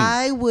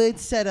I would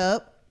set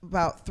up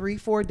about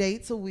 3-4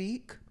 dates a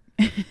week,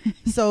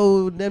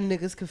 so them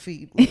niggas could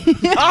feed me.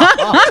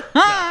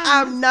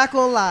 I'm not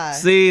gonna lie.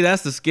 See,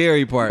 that's the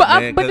scary part, But,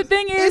 man. but the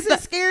thing is, Is it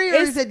scary or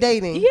is it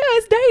dating? Yeah,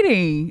 it's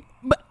dating.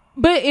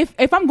 But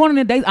if I'm going on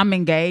a date, I'm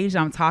engaged.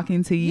 I'm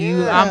talking to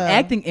you. Yeah. I'm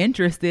acting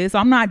interested. So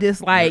I'm not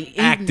just like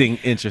acting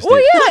interested. Well,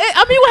 yeah.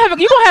 I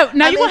mean, you gonna have I'm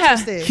now. You gonna have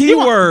interested.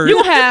 Keyword. You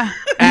gonna have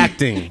acting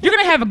Acting. You're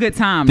gonna have a good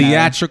time. Though.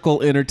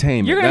 Theatrical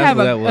entertainment. You're gonna have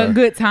a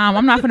good time.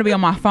 I'm not gonna be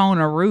on my phone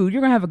or rude.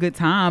 You're gonna have a good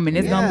time, and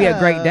it's gonna be a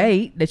great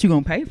date that you're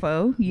gonna pay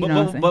for. You know what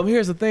I'm saying? But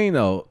here's the thing,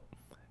 though.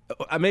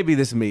 Maybe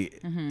this is me.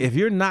 If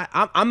you're not,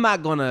 I'm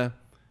not gonna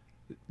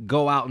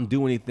go out and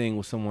do anything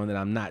with someone that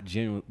I'm not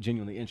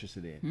genuinely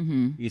interested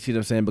in. You see what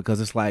I'm saying?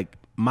 Because it's like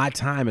my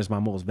time is my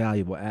most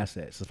valuable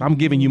asset. So if I'm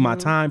giving you my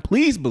time,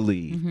 please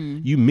believe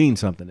you mean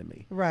something to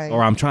me. Right.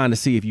 Or I'm trying to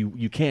see if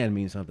you can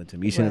mean something to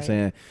me. You see what I'm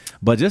saying?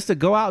 But just to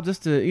go out,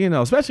 just to,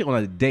 especially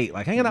on a date,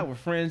 like hanging out with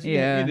friends,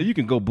 you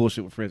can go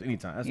bullshit with friends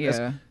anytime.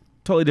 That's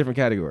totally different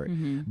category.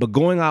 But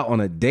going out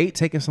on a date,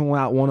 taking someone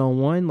out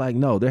one-on-one, like,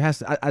 no, there has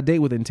to, I date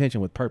with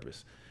intention, with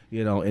purpose.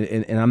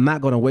 And I'm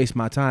not going to waste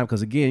my time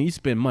because, again, you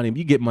spend money,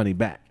 you get money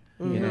back.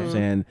 You know what I'm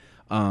saying?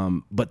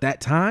 But that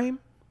time,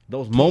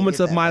 those moments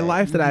of my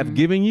life that I've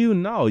given you,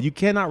 no, you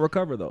cannot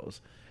recover those.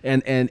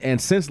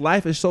 And since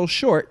life is so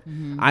short,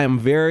 I am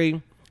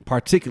very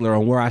particular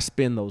on where I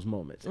spend those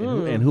moments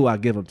and who I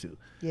give them to.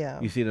 Yeah.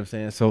 You see what I'm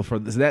saying? So for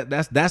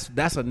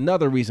that's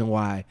another reason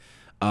why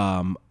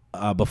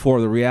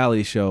before the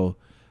reality show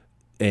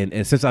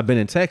and since I've been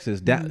in Texas,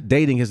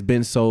 dating has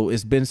been so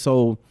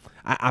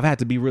I've had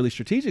to be really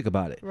strategic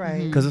about it.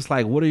 Right. Because it's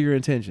like, what are your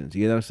intentions?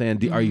 You know what I'm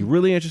saying? Are you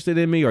really interested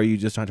in me? Or are you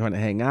just trying to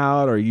hang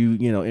out? Or are you,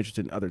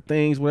 interested in other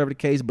things, whatever the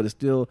case? But it's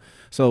still,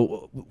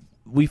 so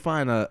we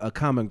find a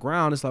common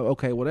ground. It's like,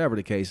 okay, whatever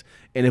the case.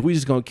 And if we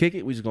just going to kick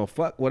it, we just going to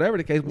fuck, whatever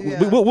the case,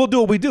 we'll do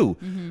what we do.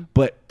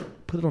 But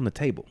put it on the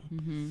table.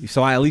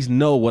 So I at least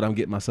know what I'm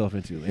getting myself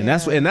into. And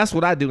that's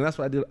what I do. And that's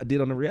what I did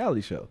on the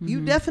reality show.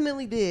 You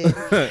definitely did.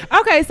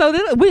 Okay, so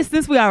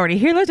since we already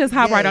here, let's just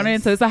hop right on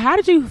into it. So how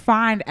did you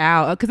find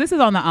out? Because this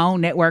is on the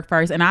OWN network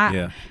first, and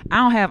I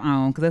don't have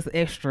OWN because that's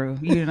extra,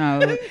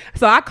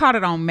 So I caught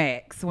it on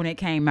Max when it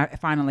came out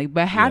finally.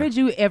 But how did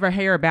you ever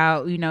hear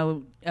about,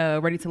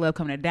 Ready to Love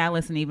coming to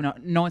Dallas and even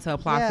knowing to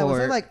apply for was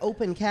it? it like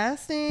open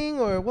casting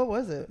or what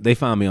was it? They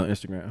found me on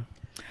Instagram.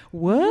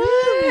 What?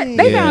 Really?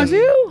 They found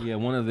you? Yeah,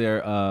 one of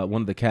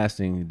the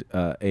casting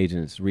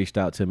agents reached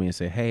out to me and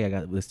said, "Hey, I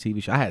got this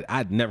TV show."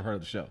 I'd never heard of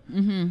the show.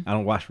 I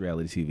don't watch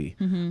reality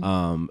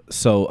TV.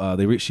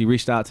 So she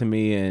reached out to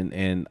me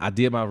and I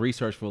did my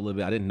research for a little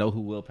bit. I didn't know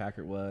who Will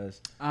Packard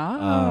was.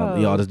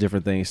 All these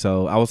different things.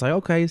 So I was like,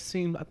 okay, I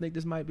think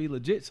this might be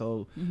legit.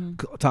 So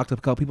talked to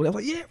a couple people. They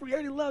was like, yeah,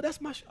 Reality Love, that's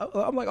my show.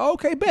 I'm like,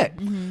 okay, bet.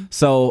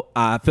 So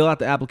I filled out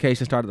the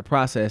application, started the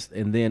process,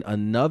 and then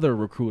another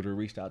recruiter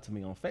reached out to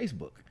me on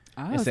Facebook.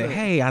 And say,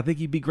 hey, I think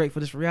you'd be great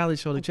for this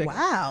reality show to check.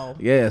 Wow.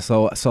 Yeah,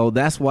 so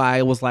that's why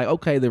it was like,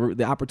 okay,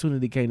 the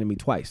opportunity came to me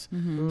twice.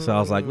 So I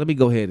was like, let me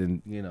go ahead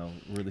and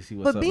really see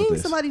what's up with this. But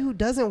being somebody who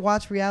doesn't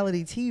watch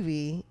reality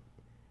TV,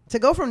 to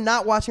go from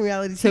not watching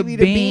reality TV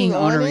to being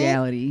on a it,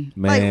 reality,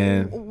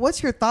 man, like,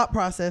 what's your thought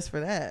process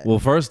for that? Well,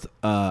 first,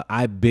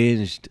 I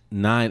binged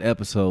 9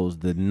 episodes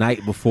the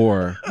night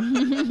before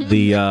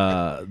the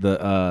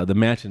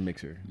Mansion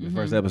Mixer, the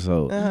first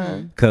episode,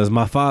 because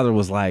my father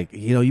was like,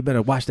 you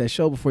better watch that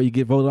show before you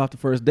get voted off the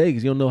first day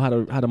because you don't know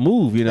how to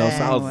move, So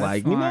I was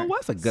like, smart.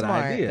 That's a good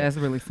idea. That's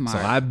really smart.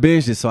 So I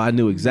binged it, so I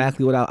knew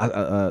exactly what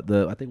I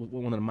think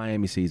one of the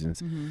Miami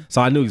seasons. So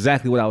I knew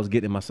exactly what I was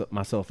getting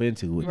myself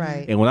into.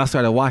 Right. And when I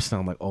started watching,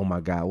 I'm like, oh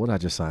my God, what did I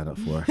just sign up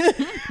for?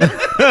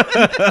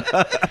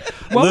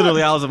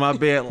 Literally, I was in my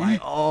bed like,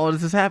 oh,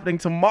 this is happening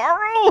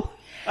tomorrow.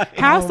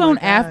 How soon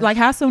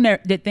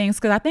did things,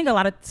 because I think a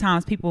lot of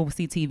times people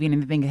see TV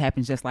and they think it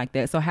happens just like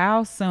that. So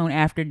how soon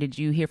after did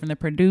you hear from the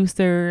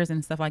producers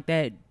and stuff like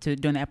that to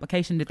doing the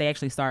application? Did they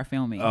actually start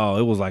filming? Oh,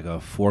 it was like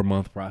a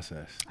 4-month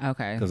process.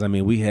 Okay. Because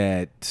we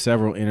had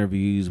several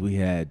interviews. We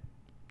had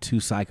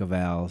 2 psych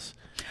evals.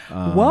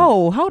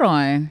 Whoa, hold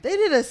on. They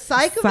did a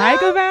psych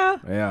eval?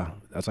 Yeah,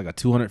 that's like a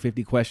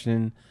 250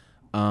 question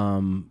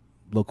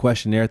little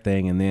questionnaire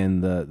thing, and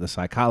then the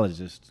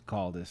psychologist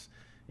called us,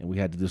 and we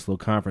had to do this little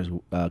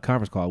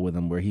conference call with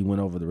him where he went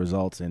over the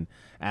results and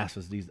asked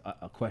us these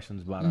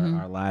questions about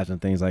our lives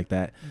and things like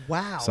that.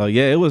 Wow. So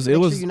yeah, it was. Make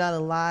sure you're not a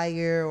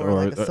liar or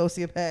like a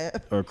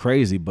sociopath or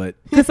crazy, but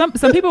because some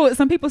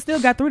people still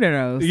got through there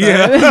though. So.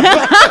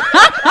 Yeah.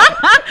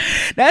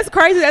 That's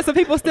crazy that some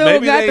people still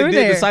Maybe got they through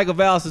did there. the psych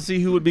evals to see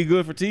who would be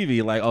good for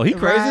TV. Like, oh, he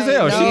crazy as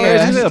hell. Right. She No, crazy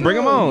as hell. that's Bring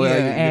him true. on. Yeah,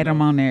 Like, add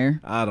them on there.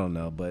 I don't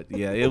know, but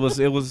yeah, it was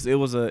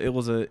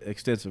a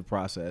extensive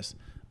process.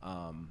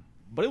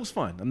 But it was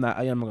fun. I'm not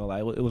gonna lie.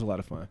 It was a lot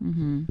of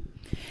fun.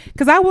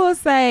 Because I will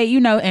say,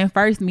 in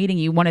first meeting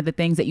you, one of the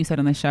things that you said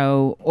on the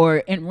show,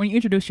 when you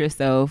introduced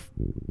yourself,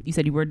 you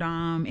said you were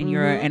Dom and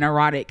you're an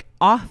erotic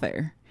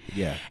author.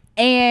 Yeah.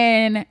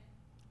 And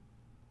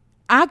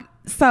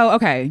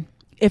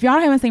if y'all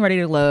haven't seen Ready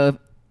to Love,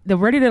 the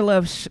Ready to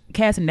Love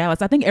cast in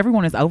Dallas, I think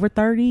everyone is over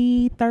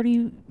 30,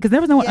 because there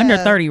was no one under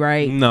 30,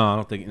 right? No, I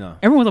don't think, no.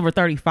 Everyone was over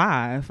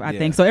 35, I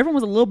think. So everyone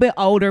was a little bit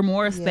older,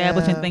 more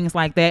established and things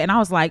like that. And I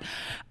was like,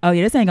 oh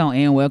yeah, this ain't going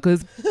to end well,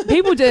 because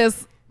people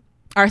just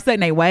are set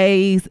in their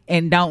ways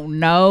and don't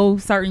know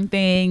certain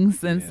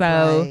things. And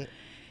so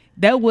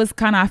that was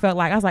kind of,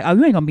 I was like,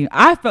 oh,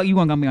 I felt you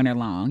weren't going to be on there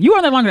long. You were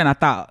on there longer than I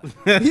thought.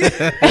 That's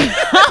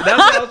what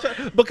I was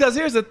trying, because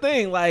here's the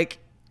thing, like,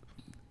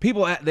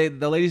 people,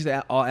 the ladies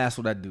that all ask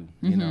what I do,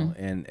 you know,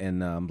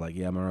 and I'm like,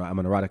 yeah, I'm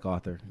an erotic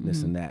author,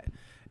 this and that,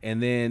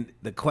 and then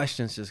the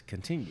questions just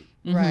continue.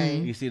 Right.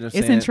 You see what I'm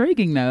saying? It's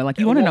intriguing though. Like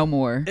you want to know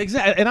more.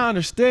 Exactly, and I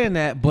understand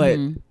that, but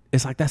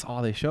it's like that's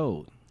all they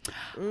showed.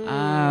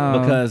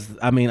 Because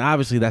I mean,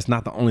 obviously that's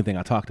not the only thing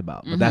I talked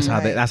about, but that's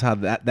how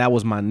that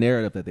was my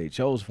narrative that they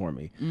chose for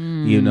me.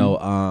 You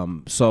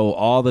know, so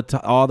all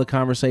the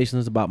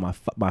conversations about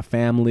my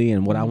family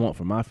and what I want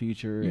for my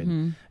future,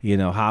 and you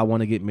know how I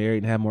want to get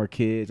married and have more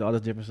kids, all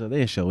this different stuff. They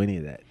didn't show any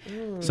of that.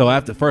 So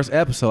after the first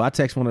episode, I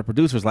texted one of the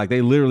producers, like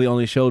they literally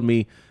only showed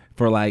me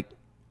for like,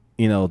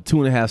 you know,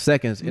 2.5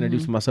 seconds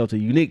introducing myself to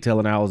Unique,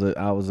 telling her I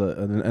was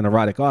an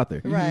erotic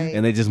author, right?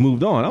 And they just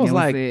moved on. I was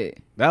like,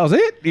 that was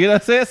it. You know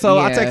what I'm saying? So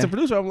I texted the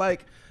producer. I'm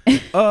like,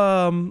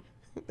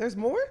 there's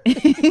more.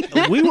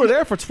 We were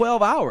there for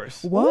 12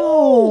 hours.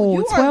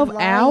 Whoa, 12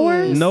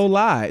 hours? No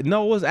lie.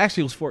 No, it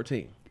was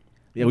 14.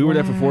 Yeah, we were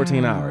there for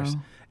 14 hours,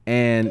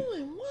 and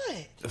doing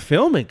what?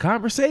 Filming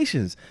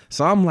conversations.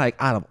 So I'm like,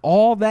 out of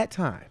all that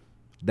time.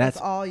 That's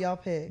all y'all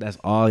picked. That's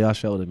all y'all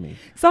showed to me.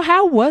 So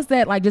how was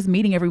that, like, just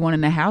meeting everyone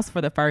in the house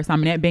for the first time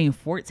and that being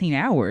 14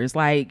 hours?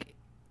 Like,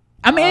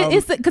 I mean,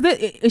 it's because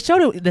it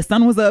showed the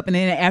sun was up and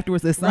then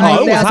afterwards the sun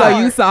was down, so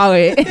you saw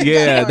it.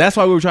 Yeah, that's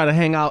why we were trying to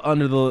hang out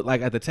under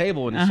at the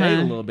table in the shade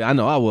a little bit. I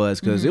know I was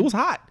because it was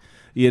hot.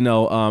 You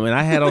know, and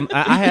I had on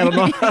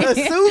a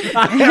suit.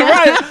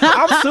 Right,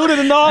 I'm suited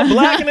and all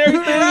black and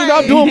everything. You know,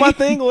 I'm doing my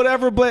thing or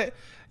whatever, but.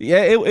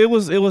 Yeah, it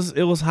was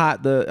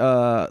hot.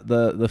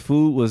 The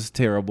food was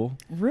terrible.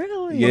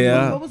 Really?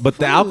 Yeah, but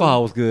the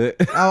alcohol was good.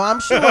 Oh, I'm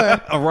sure.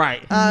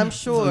 Right. I'm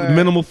sure.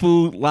 Minimal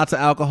food, lots of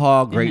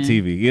alcohol, great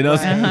TV. You know, what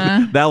I'm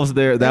saying? That was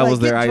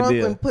their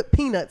idea. And put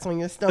peanuts on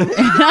your stomach.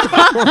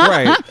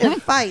 Right.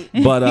 And fight.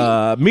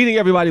 But meeting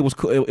everybody was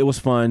cool. It was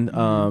fun. Me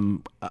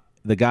and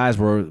the guys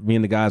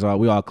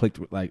we all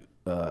clicked like.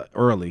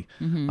 Early.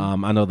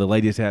 I know the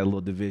ladies had a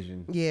little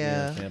division.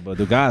 Yeah. But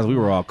the guys, we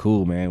were all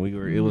cool, man.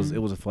 It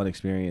was a fun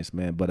experience,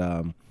 man.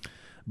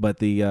 But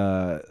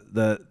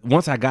the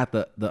once I got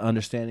the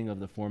understanding of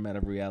the format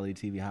of reality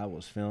TV, how it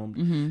was filmed,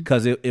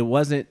 because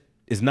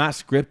it's not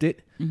scripted,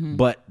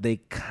 but they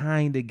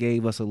kind of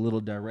gave us a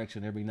little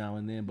direction every now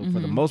and then. But for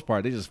the most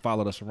part, they just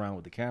followed us around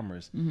with the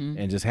cameras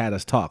and just had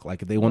us talk.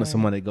 Like if they wanted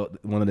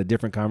wanted a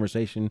different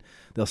conversation,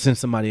 they'll send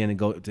somebody in and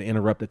go to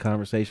interrupt the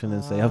conversation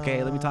and say,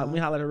 "Okay, let me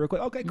holler at her real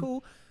quick." Okay,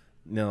 cool.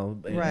 You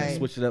know, and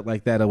switch it up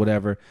like that or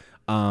whatever.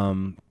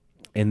 And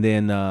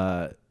then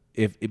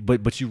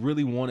but you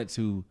really wanted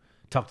to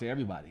talk to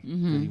everybody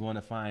because you want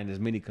to find as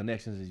many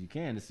connections as you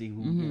can to see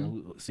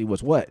who see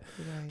what's what.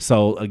 Right.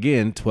 So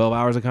again, 12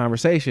 hours of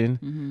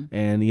conversation,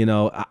 and you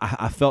know,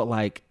 I felt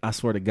like, I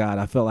swear to God,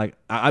 I felt like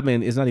I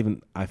mean, it's not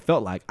even. I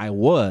felt like I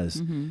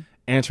was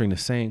answering the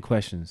same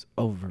questions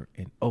over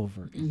and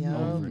over and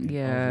over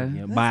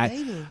and over.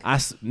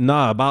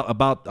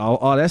 About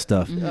all that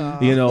stuff,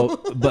 you know.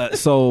 But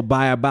so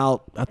by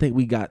about, I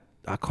think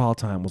our call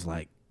time was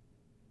like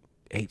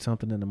 8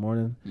 something in the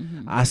morning.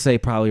 I say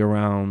probably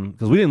around,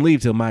 because we didn't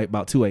leave till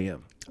about 2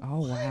 a.m.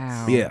 Oh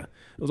wow. Yeah,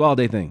 it was all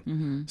day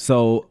thing.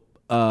 So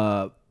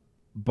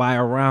by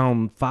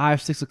around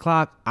 5-6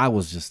 o'clock, I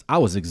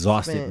was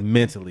exhausted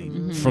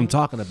mentally from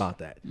talking about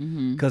that,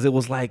 because it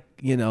was like,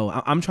 you know,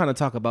 I'm trying to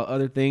talk about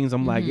other things.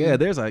 I'm like, yeah,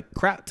 there's a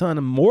crap ton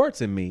of more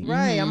to me.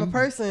 Right, I'm a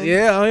person.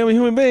 Yeah, I'm a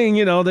human being.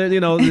 You know,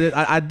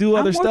 I do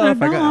other stuff.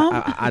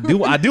 I do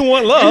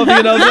want love.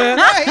 You know what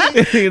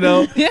I'm saying? You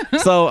know,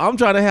 so I'm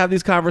trying to have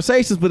these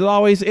conversations, but it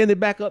always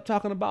ended back up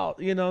talking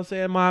about, you know what I'm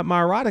saying, my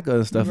erotica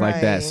and stuff like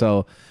that.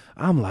 So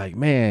I'm like,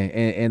 man,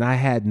 and I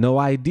had no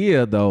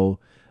idea though.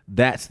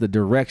 That's the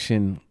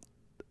direction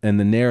and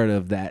the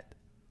narrative that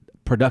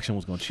production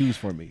was going to choose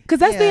for me. Because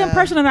that's the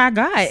impression that I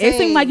got. Same. It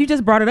seemed like you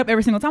just brought it up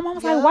every single time. I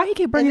was like, why he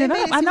keep bringing it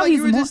up? I know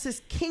he's just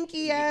this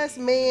kinky ass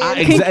man.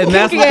 Kinky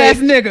ass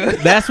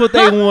nigga. That's what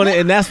they wanted,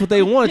 and that's what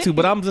they wanted to.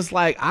 But I'm just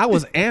like, I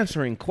was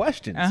answering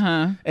questions,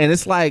 and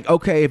it's like,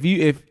 okay,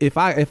 if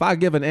I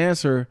give an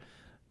answer,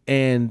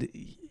 and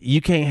you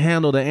can't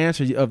handle the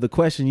answer of the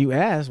question you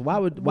asked,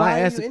 why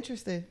are you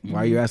interested?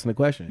 Why are you asking the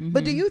question?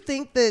 But do you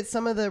think that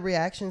some of the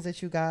reactions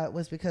that you got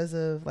was because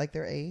of like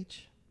their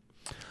age?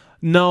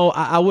 No,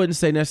 I wouldn't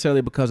say necessarily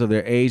because of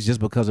their age,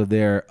 just because of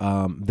their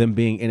them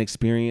being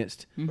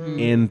inexperienced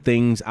in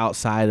things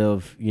outside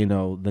of, you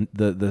know,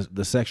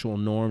 the sexual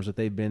norms that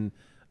they've been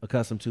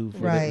accustomed to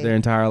for their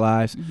entire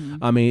lives.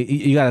 I mean,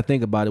 you got to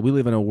think about it. We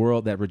live in a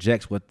world that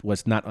rejects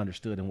what's not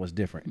understood and what's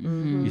different.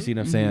 You see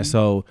what I'm saying?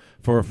 So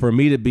for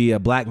me to be a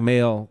black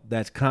male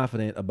that's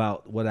confident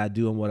about what I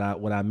do and what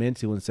I'm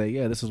into and say,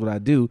 yeah, this is what I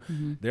do,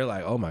 they're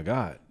like, oh my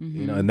God,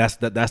 you know, and that's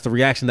the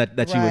reaction that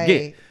you would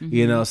get.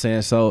 You know what I'm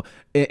saying? So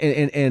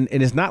and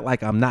it's not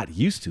like I'm not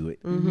used to it.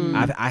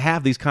 I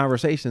have these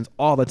conversations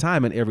all the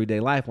time in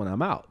everyday life when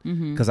I'm out,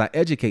 because I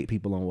educate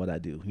people on what I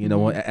do. You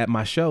know, at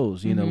my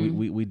shows, you know,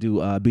 we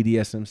do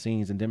BDSM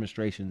scenes and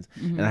demonstrations,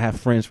 and I have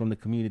friends from the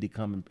community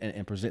come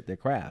and present their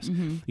crafts.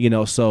 You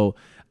know, so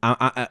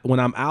I when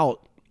I'm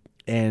out,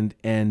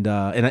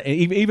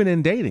 even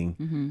in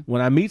dating,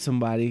 when I meet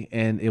somebody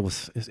and it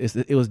was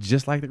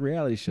just like the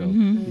reality show. You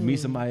meet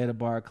somebody at a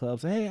bar or club,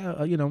 say, hey,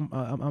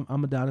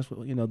 I'm Adonis,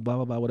 blah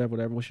blah blah,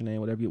 whatever. What's your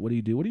name? Whatever. What do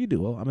you do? What do you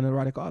do? Well, I'm an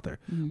erotic author.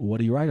 Well, what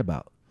do you write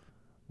about?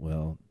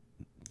 Well,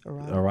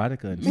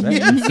 erotica and sex.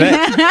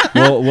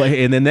 Well,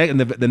 and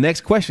the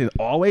next question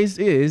always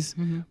is,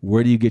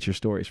 where do you get your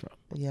stories from?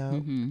 Yeah.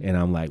 And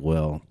I'm like,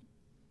 well,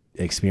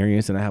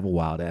 experience, and I have a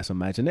wild ass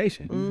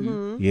imagination.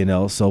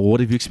 So what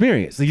have you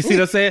experienced? So you see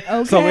what I'm saying?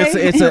 Okay.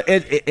 So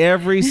it's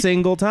every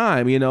single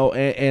time,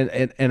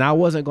 and I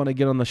wasn't going to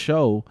get on the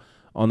show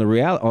on the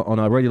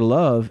Ready to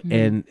Love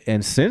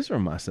and censor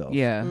myself.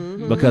 Yeah.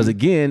 Because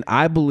again,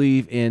 I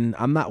believe in,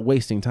 I'm not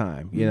wasting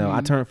time.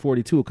 I turned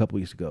 42 a couple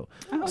weeks ago.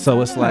 So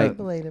it's like,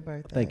 belated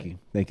birthday.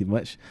 Thank you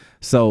much.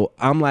 So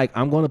I'm like,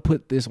 I'm going to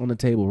put this on the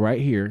table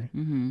right here,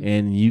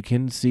 and you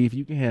can see if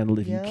you can handle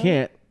it. If you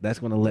can't, that's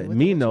going to let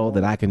me know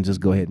that I can just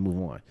go ahead and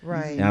move on.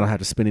 Right. And I don't have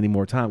to spend any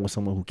more time with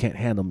someone who can't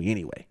handle me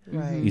anyway.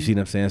 Right. You see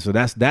what I'm saying? So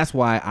that's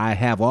why I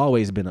have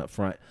always been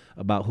upfront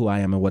about who I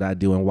am and what I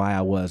do and why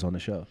I was on the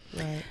show.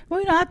 Right.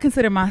 Well, I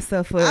consider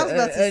myself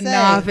a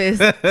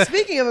novice.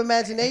 Speaking of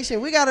imagination,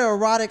 we got an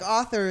erotic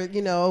author,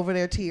 over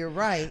there to your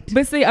right.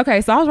 But see, okay,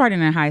 so I was writing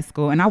in high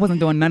school and I wasn't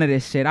doing none of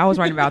this shit. I was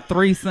writing about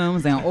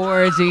threesomes and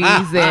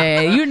orgies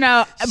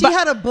and, She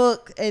had a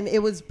book and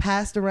it was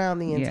passed around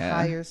the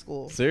entire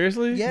school.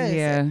 Seriously? Yes.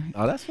 Yeah.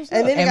 Oh, that's what's up.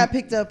 And then it got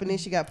picked up and then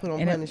she got put on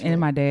punishment.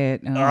 And my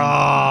dad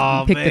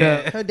picked it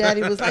up. Her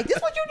daddy was like, this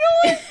what you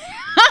doing?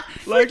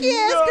 Freaky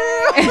ass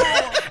girl.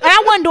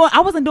 And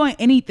I wasn't doing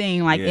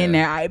anything in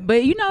there.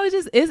 But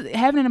it's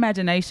having an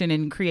imagination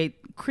and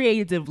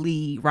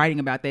creatively writing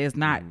about that is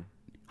not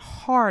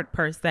hard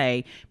per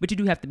se, but you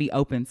do have to be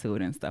open to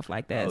it and stuff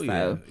like that.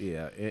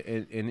 Yeah.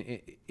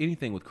 And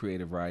anything with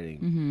creative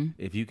writing,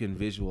 if you can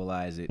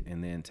visualize it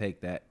and then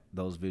take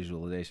those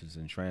visualizations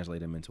and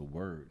translate them into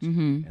words,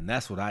 and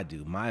that's what I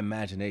do. My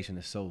imagination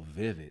is so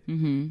vivid,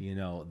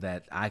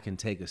 that I can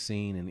take a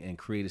scene and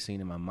create a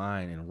scene in my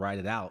mind and write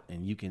it out,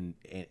 and you can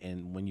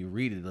and when you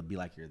read it, it'll be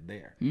like you're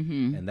there.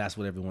 And that's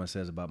what everyone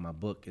says about my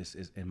book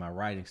is in my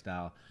writing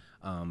style.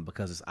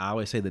 Because I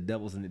always say the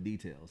devil's in the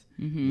details,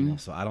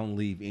 so I don't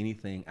leave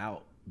anything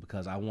out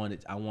because I want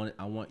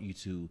you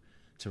to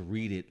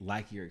read it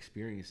like you're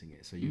experiencing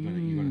it. So you're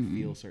gonna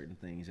feel certain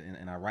things,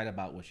 and I write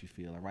about what you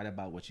feel. I write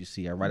about what you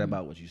see. I write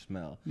about what you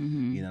smell.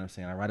 You know what I'm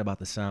saying? I write about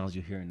the sounds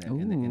you hear in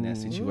that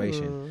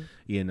situation.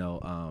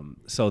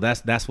 So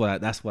that's what I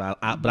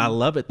but I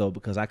love it though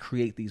because I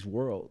create these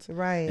worlds,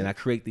 right? And I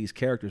create these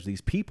characters, these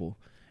people,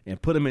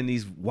 and put them in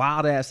these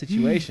wild ass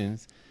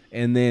situations.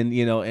 And then,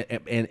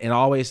 and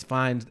always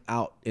find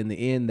out in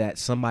the end that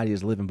somebody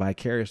is living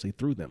vicariously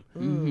through them.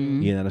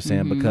 You know what I'm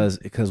saying? Because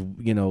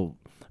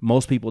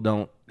most people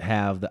don't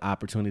have the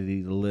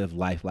opportunity to live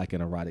life like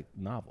an erotic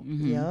novel.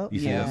 You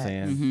see what I'm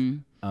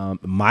saying?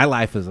 My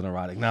life is an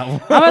erotic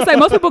novel. I would say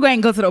most people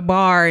go to the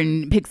bar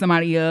and pick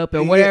somebody up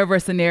or whatever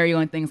scenario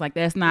and things like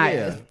that. It's not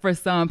for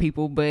some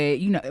people, but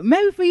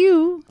maybe for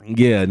you.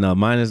 Yeah, no,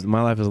 my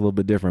life is a little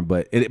bit different,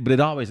 but it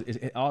always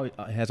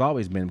has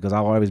always been because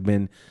I've always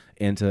been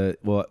into,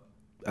 well,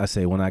 I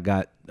say when I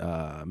got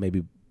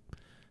maybe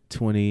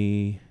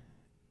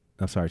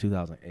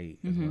 2008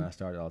 is when I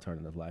started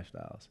alternative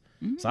lifestyles.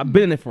 So I've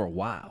been in it for a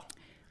while.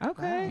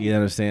 Okay. You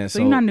understand? So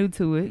you're not new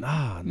to it.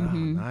 Nah, I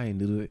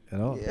ain't new to it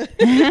at all.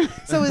 Yeah.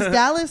 So is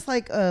Dallas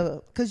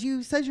because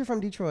you said you're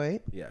from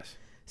Detroit? Yes.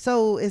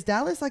 So is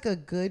Dallas like a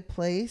good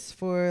place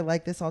for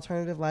like this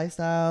alternative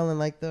lifestyle and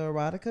like the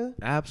erotica?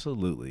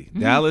 Absolutely.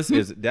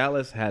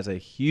 Dallas has a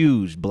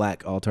huge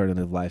Black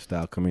alternative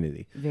lifestyle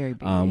community. Very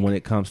big. When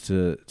it comes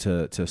to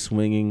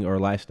swinging or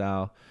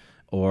lifestyle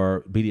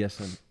or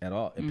BDSM at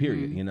all,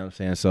 period. You know what I'm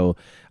saying? So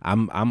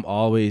I'm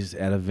always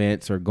at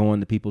events or going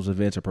to people's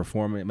events or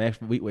performing.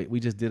 We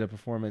just did a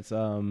performance.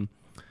 What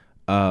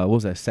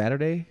was that?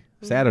 Saturday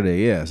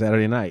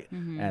night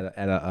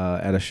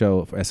at a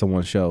show, at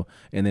someone's show,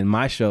 and then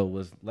my show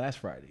was last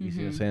Friday. You see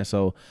what I'm saying?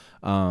 So,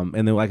 and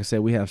then like I said,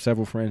 we have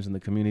several friends in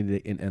the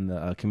community in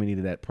the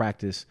community that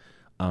practice.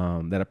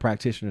 That are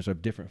practitioners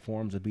of different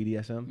forms of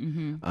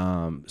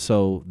BDSM.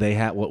 So they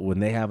have when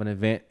they have an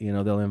event,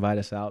 they'll invite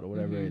us out or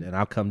whatever, and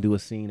I'll come do a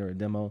scene or a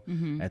demo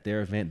at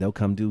their event. They'll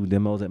come do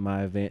demos at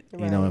my event,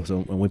 and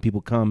so when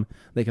people come,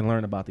 they can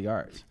learn about the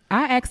arts.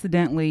 I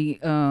accidentally.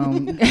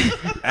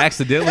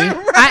 Accidentally?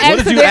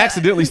 What did you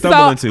accidentally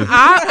stumble into?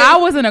 I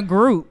was in a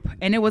group,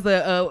 and it was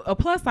a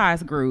plus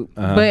size group,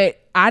 but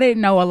I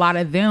didn't know a lot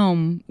of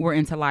them were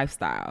into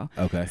lifestyle.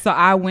 Okay. So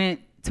I went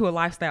to a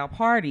lifestyle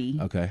party.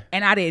 Okay.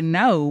 And I didn't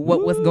know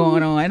what was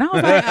going on. And I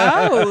was like,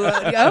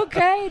 oh,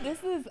 okay, this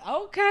is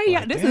okay.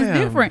 Yeah, this is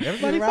different.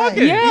 Everybody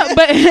fucking. Yeah,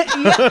 but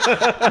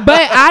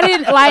I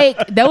didn't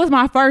that was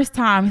my first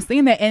time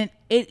seeing that. And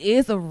it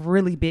is a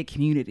really big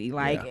community.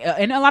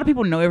 And a lot of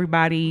people know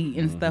everybody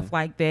and stuff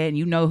like that. And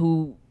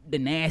who the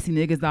nasty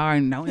niggas are,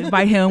 and don't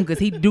invite him because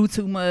he do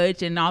too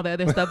much and all the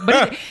other stuff.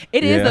 But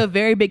it is a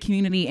very big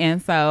community.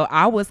 And so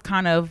I was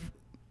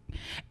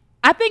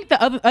I think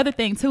the other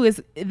thing too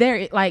is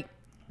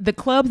the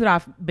clubs that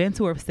I've been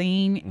to or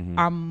seen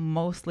are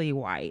mostly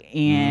white,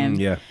 and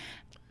yeah,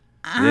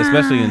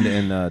 especially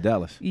in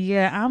Dallas.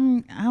 Yeah,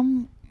 I'm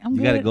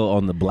You got to go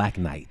on the black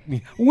night.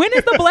 When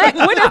is the black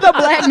night?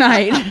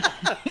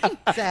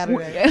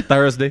 Saturday.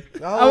 Thursday.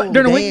 During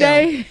the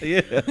weekday? Yeah.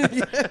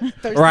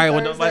 Thursday, Right.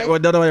 When Thursday.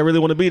 nobody really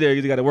want to be there,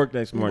 you got to work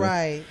next morning.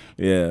 Right.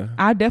 Yeah.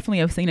 I definitely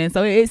have seen it.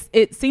 So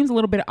it seems a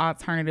little bit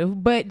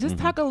alternative, but just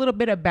talk a little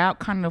bit about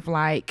kind of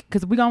like,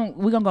 because we're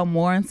gonna go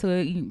more into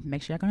it. You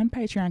make sure y'all go on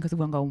Patreon because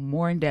we're gonna go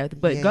more in depth.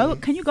 But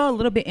can you go a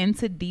little bit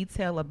into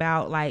detail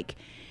about like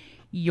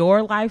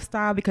your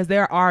lifestyle, because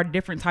there are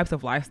different types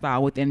of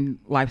lifestyle within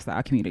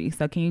lifestyle community.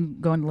 So can you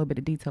go in a little bit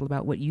of detail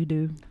about what you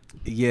do?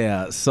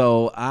 Yeah.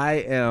 So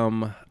I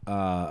am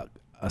a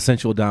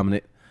sensual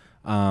dominant.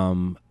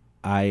 I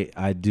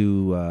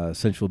do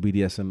sensual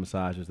BDSM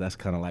massages. That's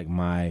kind of like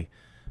my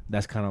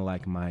that's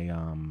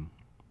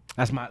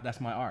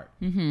my art.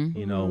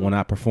 You know, when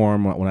I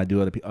perform, when I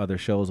do other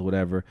shows or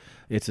whatever,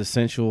 it's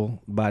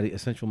essential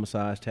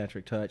massage,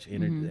 tantric touch,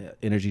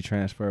 energy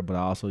transfer. But I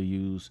also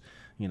use,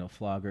 you know,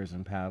 floggers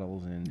and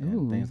paddles and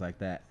things like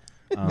that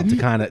to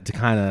kind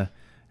of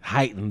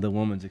heighten the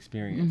woman's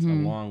experience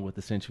along with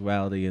the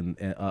sensuality and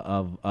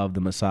of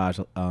the massage.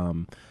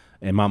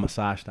 And my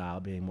massage style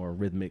being more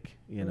rhythmic,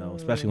 you know,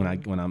 especially when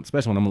I'm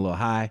a little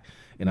high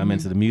and I'm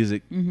into the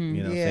music, you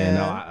know what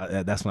I'm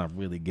saying? That's when I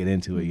really get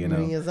into it, you know.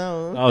 You're in your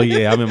zone. Oh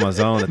yeah, I'm in my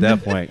zone at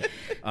that point.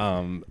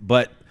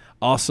 But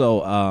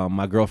also,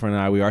 my girlfriend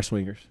and I, we are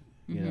swingers.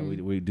 You know,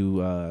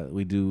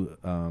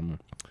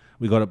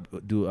 we go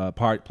to do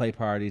play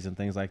parties and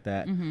things like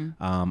that.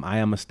 I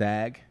am a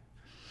stag.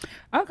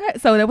 Okay,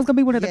 so that was gonna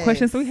be one of the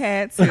questions we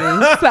had too.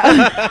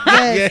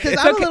 Yes, because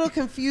I'm a little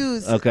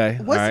confused. Okay,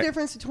 what's the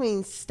difference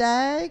between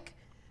stag,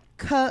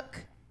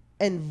 cuck,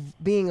 and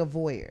being a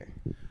voyeur?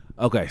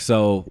 Okay,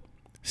 so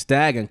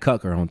stag and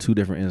cuck are on two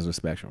different ends of the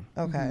spectrum.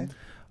 Okay.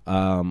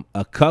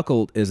 A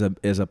cuckold is a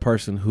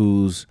person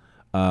who's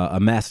a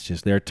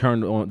masochist. They're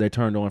turned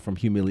on from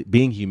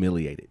being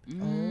humiliated.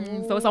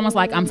 So it's almost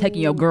like I'm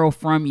taking your girl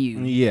from you.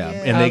 Yeah.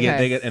 And they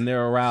get and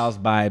they're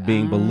aroused by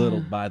being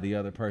belittled by the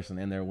other person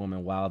and their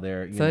woman while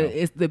they're you know.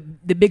 It's the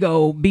big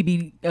old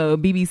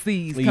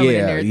BBCs coming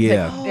in there.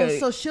 Yeah.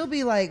 So she'll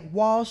be like,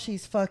 while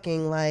she's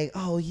fucking, like,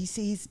 oh, you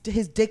see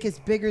his dick is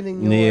bigger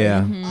than yours.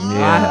 Yeah.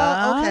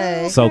 Yeah.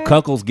 Okay. So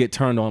cuckolds get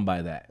turned on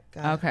by that.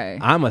 Okay.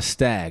 I'm a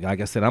stag.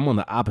 Like I said, I'm on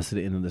the opposite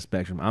end of the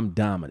spectrum. I'm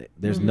dominant.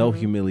 There's no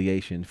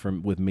humiliation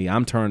with me.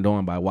 I'm turned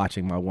on by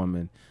watching my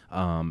woman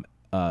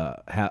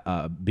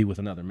be with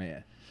another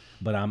man.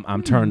 But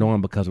I'm turned on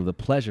because of the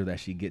pleasure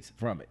that she gets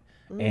from it.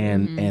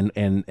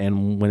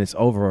 And when it's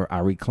over, I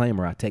reclaim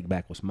her. I take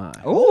back what's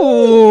mine.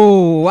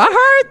 Ooh, I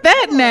heard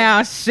that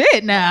now.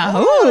 Shit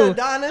now. Ooh.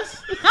 Adonis.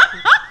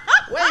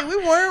 Wait, we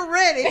weren't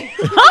ready.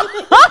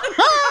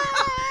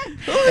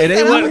 And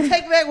I'm gonna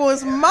take back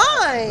what's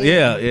mine.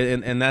 Yeah,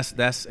 and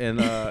that's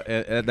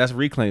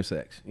reclaim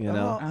sex, you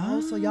know. Oh,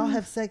 so y'all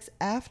have sex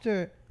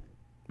after?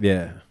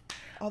 Yeah.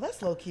 Oh,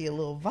 that's low key a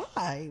little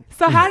vibe.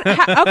 So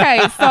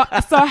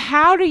so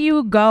how do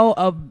you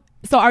go?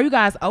 So are you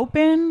guys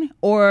open,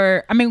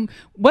 or I mean,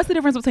 what's the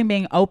difference between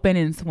being open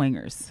and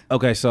swingers?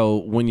 Okay, so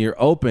when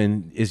you're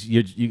open, is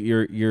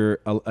you're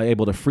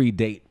able to free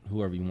date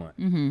whoever you want,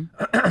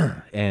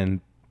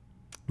 and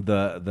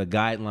the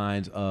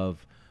guidelines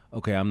of,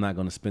 okay, I'm not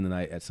going to spend the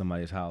night at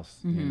somebody's house,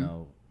 you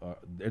know,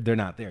 they're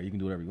not there. You can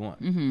do whatever you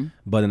want.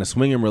 But in a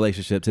swinging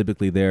relationship,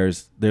 typically there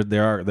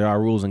are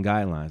rules and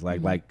guidelines.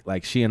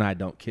 Like she and I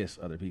don't kiss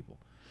other people.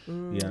 You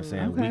know what I'm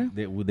saying? Okay.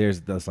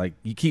 There's like,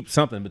 you keep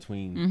something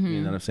between.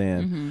 You know what I'm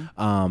saying?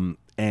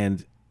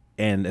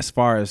 And as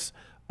far as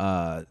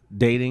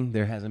dating,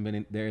 there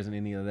isn't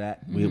any of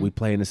that. We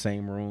play in the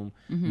same room.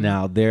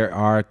 Now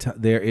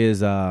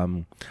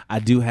I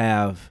do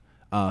have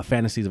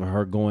fantasies of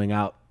her going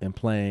out and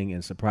playing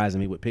and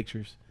surprising me with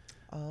pictures,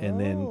 and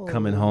then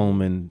coming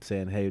home and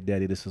saying, "Hey,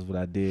 Daddy, this is what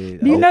I did."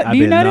 Do you know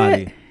naughty.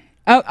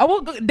 that?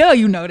 Well, duh,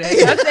 you know that.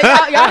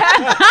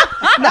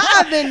 No,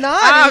 I've been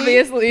naughty.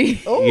 Obviously.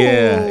 Ooh.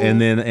 Yeah,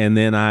 and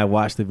then I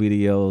watch the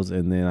videos,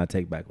 and then I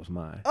take back what's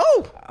mine.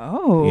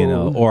 Oh. You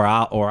know, or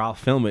I'll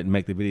film it and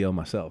make the video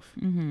myself.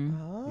 You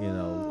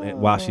know,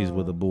 while she's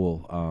with a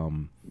bull.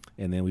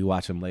 And then we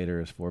watch them later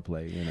as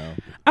foreplay, you know.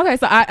 Okay,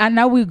 so I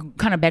know we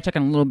kind of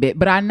backtracking a little bit,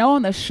 but I know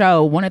on the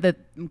show, one of the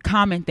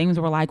common things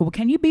were like, well,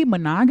 can you be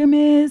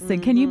monogamous?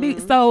 And can you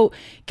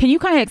you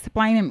kind of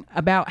explain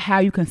about how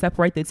you can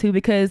separate the two?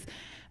 Because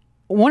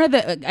in one of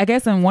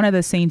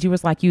the scenes, you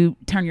was like, you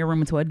turn your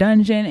room into a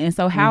dungeon. And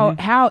so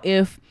how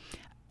if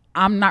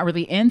I'm not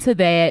really into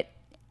that,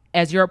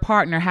 as your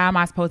partner, how am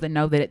I supposed to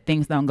know that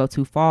things don't go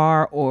too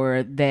far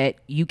or that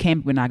you can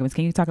be monogamous?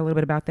 Can you talk a little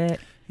bit about that?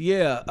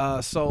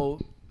 Yeah,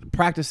 so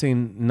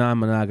practicing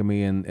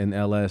non-monogamy and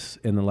LS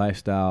in the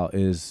lifestyle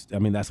is, I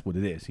mean, that's what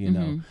it is, you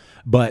know.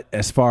 But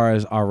as far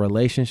as our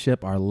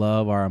relationship, our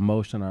love, our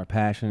emotion, our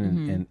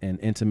passion, and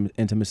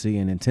intimacy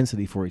and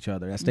intensity for each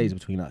other, that stays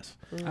between us.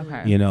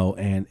 Okay. You know,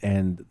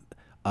 and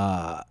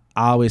I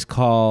always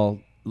call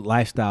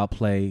lifestyle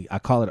play, I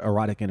call it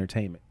erotic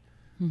entertainment.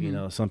 You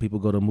know, some people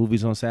go to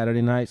movies on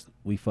Saturday nights.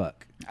 We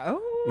fuck.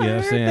 Oh, you know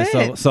what I'm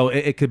saying? So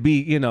it could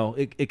be, you know,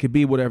 it could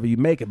be whatever you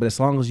make it. But as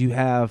long as you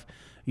have,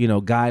 you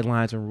know,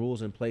 guidelines and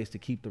rules in place to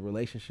keep the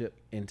relationship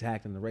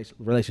intact and the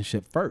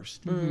relationship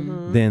first,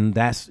 then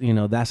that's, you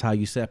know, that's how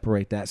you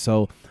separate that.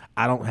 So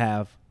I don't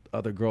have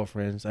other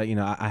girlfriends. You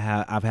know,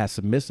 I've had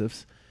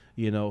submissives,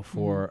 you know,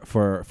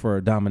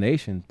 for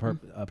domination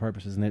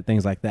purposes and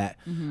things like that.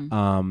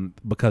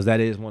 Because that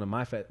is one of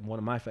my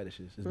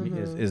fetishes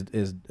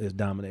is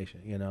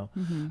domination, you know,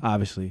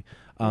 obviously.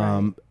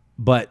 Right.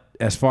 But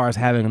as far as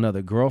having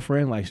another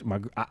girlfriend, like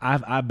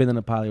I've been in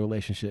a poly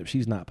relationship.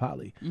 She's not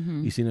poly.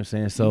 You see what I'm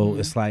saying? So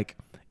it's like,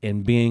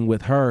 in being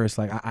with her, it's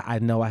like I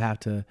know I have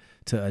to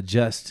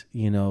adjust,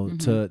 you know,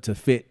 to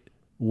fit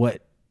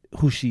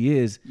who she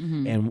is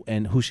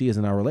and who she is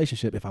in our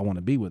relationship if I want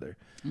to be with her.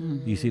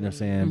 You see what I'm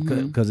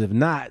saying? Because if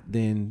not,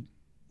 then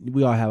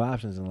we all have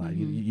options in life.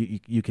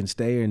 You can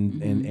stay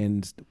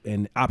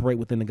and operate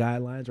within the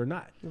guidelines or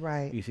not.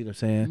 Right. You see what I'm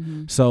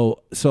saying?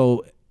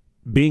 So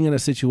being in a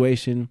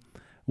situation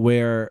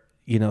where,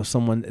 you know,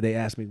 they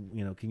asked me,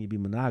 you know, can you be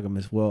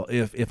monogamous? Well,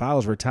 if I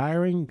was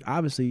retiring,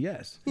 obviously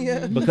yes.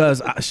 Yeah.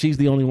 Because she's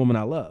the only woman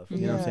I love.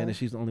 You know what I'm saying? And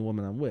she's the only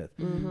woman I'm with.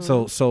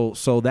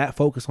 So that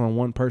focus on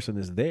one person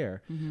is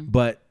there,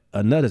 but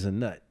a nut is a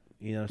nut.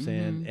 You know what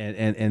I'm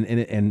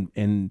saying?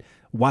 And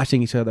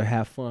watching each other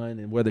have fun,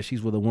 and whether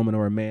she's with a woman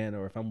or a man,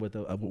 or if I'm with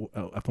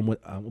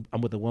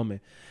I'm with a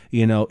woman,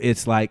 you know,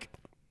 it's like,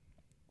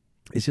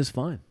 it's just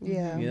fun.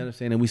 Yeah. You know what I'm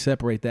saying? And we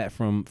separate that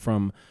from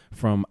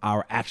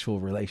our actual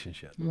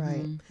relationship.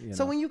 Right. You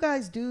So know? when you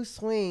guys do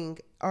swing,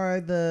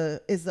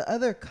 is the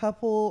other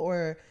couple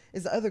or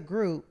is the other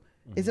group,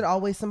 is it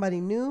always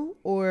somebody new,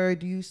 or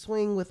do you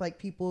swing with like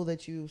people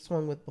that you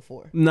swung with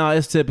before? No,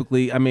 it's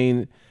typically, I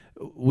mean,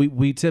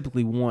 we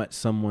typically want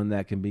someone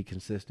that can be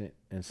consistent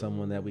and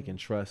someone that we can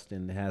trust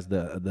and has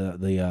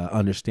the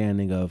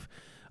understanding of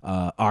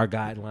our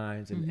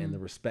guidelines and the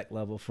respect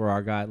level for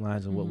our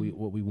guidelines and what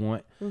we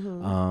want,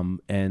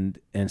 and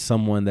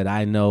someone that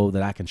I know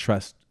that I can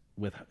trust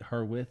with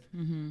her with,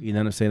 you know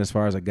what I'm saying, as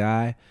far as a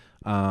guy,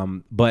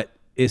 but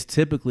it's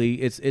typically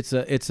it's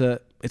kind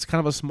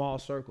of a small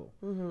circle,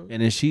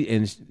 and then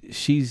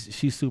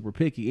she's super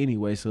picky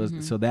anyway, so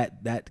so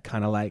that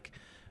kind of like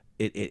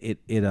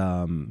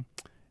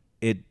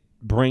it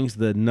brings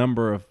the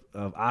number of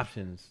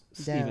options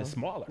down. Even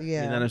smaller.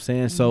 Yeah. You know what I'm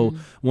saying? So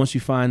once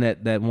you find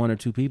that one or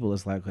two people,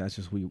 it's like, that's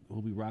just who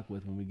we rock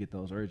with when we get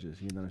those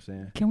urges. You know what I'm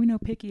saying? Can we know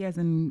picky as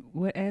in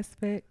what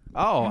aspect?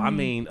 Oh, I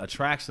mean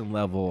attraction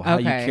level, how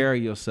you carry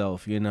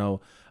yourself, you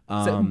know.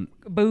 So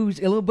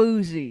bougie, a little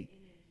bougie.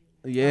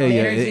 Yeah,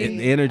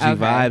 energy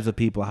vibes of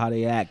people, how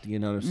they act, you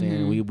know what I'm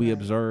saying? We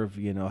observe,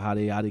 you know, how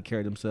they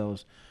carry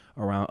themselves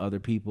around other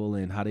people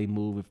and how they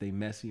move, if they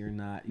messy or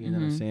not, you know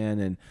what I'm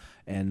saying?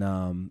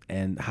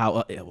 And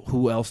how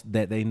who else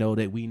that they know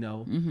that we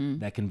know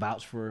that can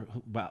vouch for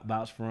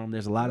them.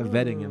 There's a lot of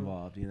vetting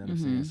involved, you know what I'm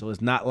saying? So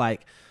it's not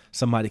like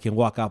somebody can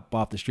walk up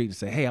off the street and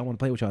say, "Hey, I want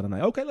to play with y'all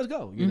tonight." Okay, let's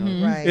go. You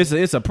know, Right.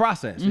 it's a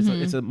process.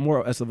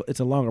 It's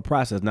a longer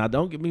process. Now,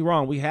 don't get me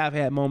wrong. We have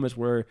had moments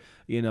where,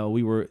 you know,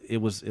 it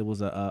was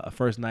a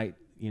first night.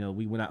 You know,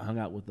 we went out, hung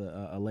out with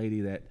a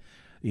lady that,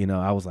 you know,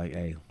 I was like,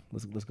 "Hey,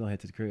 let's go ahead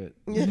to the crib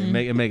and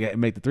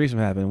make the threesome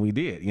happen." And we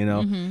did, you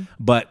know.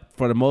 But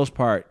for the most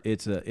part,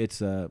 it's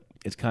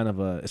kind of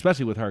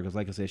especially with her, because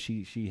like I said,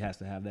 she has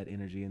to have that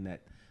energy and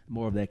that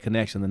more of that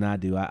connection than I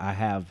do. I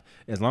have,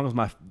 as long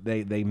as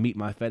they meet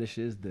my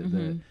fetishes,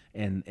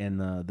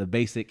 the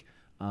basic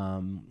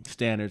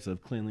standards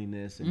of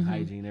cleanliness and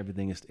hygiene,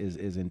 everything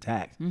is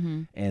intact,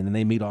 and then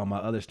they meet all my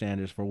other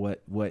standards for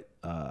what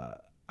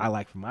I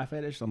like for my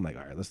fetish. So I'm like,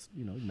 all right, let's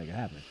make it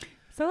happen.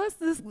 So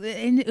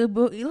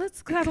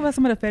let's talk about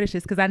some of the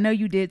fetishes, because I know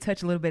you did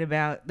touch a little bit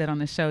about that on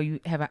the show. You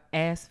have an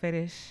ass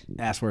fetish.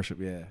 Ass worship,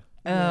 yeah.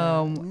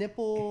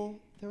 Nipple.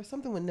 There was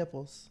something with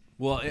nipples.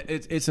 Well,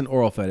 it's an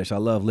oral fetish. I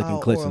love licking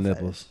clits and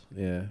nipples.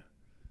 Fetish. Yeah.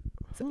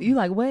 So you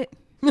like what?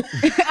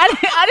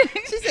 I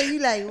didn't. She said, "You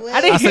like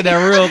what?" I said that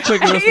real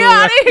quick. I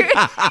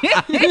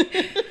didn't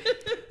hear.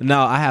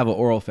 No, I have an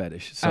oral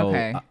fetish. So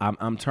Okay.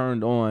 I'm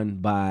turned on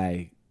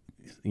by,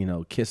 you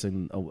know,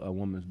 kissing a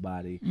woman's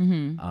body,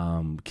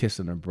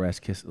 kissing her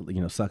breast,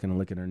 sucking and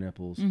licking her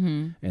nipples,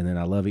 and then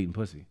I love eating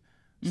pussy.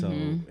 So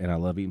and I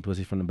love eating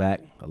pussy from the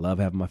back. I love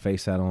having my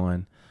face out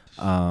on.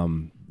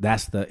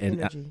 That's the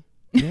Energy.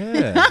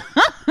 Yeah,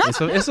 it's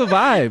a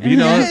vibe, you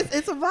know.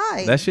 It's a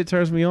vibe. That shit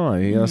turns me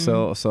on, you know.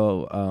 So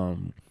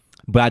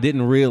but I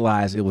didn't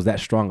realize it was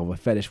that strong of a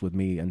fetish with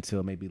me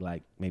until maybe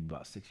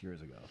about 6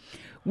 years ago.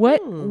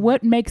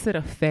 What makes it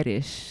a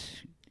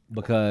fetish?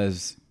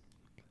 Because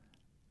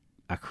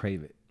I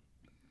crave it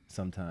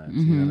sometimes.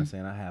 You know what I'm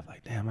saying? I have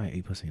like, damn, I ain't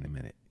eat pussy in a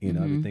minute. You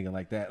know, I be thinking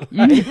like that.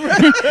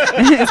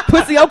 It's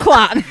pussy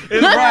o'clock.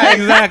 It's right,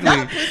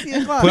 exactly. Pussy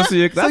o'clock.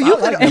 Pussy o'clock. So you I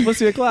like that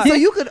pussy o'clock. So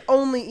you could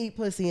only eat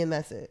pussy and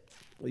that's it.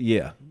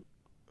 Yeah.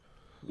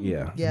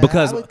 Yeah,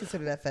 Because I would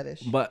consider that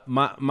fetish. But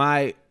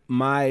my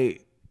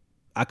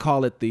I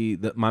call it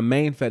my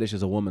main fetish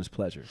is a woman's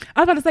pleasure. I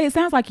was about to say, it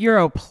sounds like you're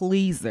a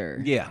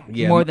pleaser. Yeah.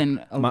 More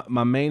than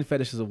my main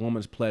fetish is a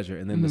woman's pleasure,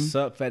 and then the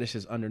sub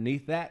fetishes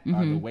underneath that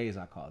are the ways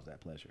I cause that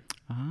pleasure.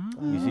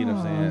 You see what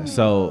I'm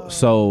saying?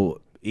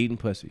 So eating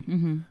pussy,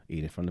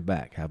 eating from the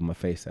back, having my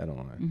face set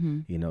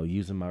on, you know,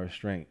 using my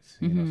restraints,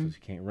 you know, so she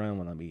can't run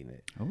when I'm eating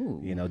it. Ooh.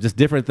 You know, just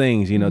different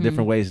things, you know,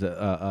 different ways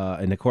to,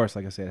 and of course,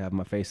 like I said, having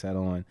my face set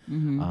on,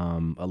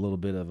 a little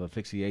bit of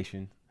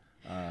asphyxiation.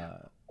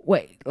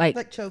 Wait,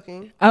 like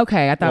choking.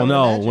 Okay, I thought.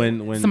 Well, no,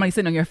 when somebody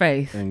sitting on your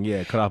face. And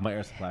yeah, cut off my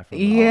air supply. From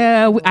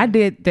Yeah, I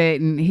did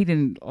that, and he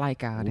didn't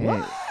like all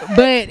that.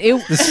 But it,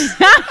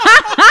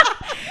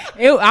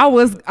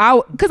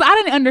 because I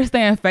didn't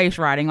understand face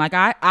writing. Like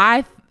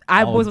I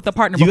was with a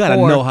partner you before. You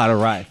gotta know how to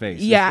write face.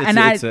 Yeah,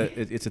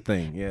 it's a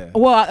thing. Yeah.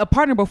 Well, a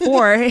partner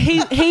before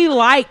he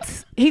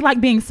liked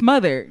being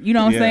smothered. You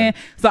know what I'm saying?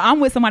 So I'm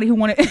with somebody who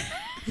wanted.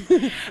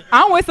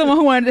 I'm with someone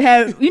who wanted to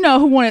have,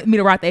 who wanted me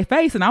to write their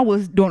face, and I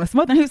was doing a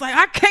smother. And he was like,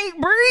 "I can't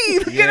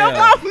breathe. Get up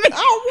off me. I don't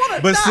want to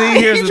die." But see,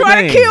 here's the thing.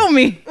 Trying to kill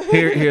me.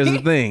 Here's the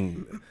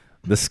thing.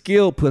 The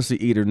skilled pussy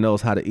eater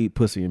knows how to eat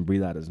pussy and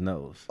breathe out his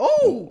nose.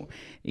 Oh,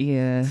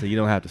 yeah. So you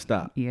don't have to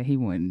stop. Yeah, he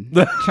wouldn't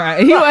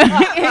try. He wouldn't.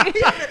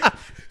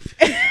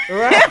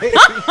 right.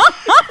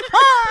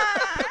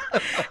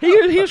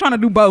 he was trying to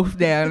do both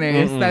down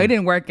there, so it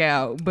didn't work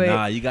out. But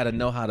nah, you got to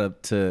know how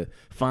to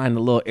find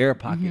the little air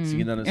pockets.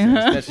 You know what I'm saying?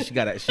 Especially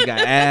she got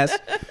ass.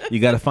 You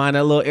got to find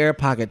that little air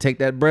pocket. Take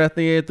that breath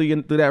in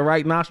through that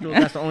right nostril.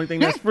 That's the only thing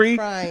that's free.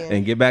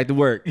 And get back to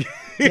work.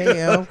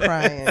 Damn, I'm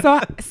crying.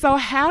 So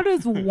how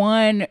does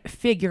one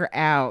figure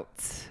out?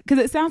 Because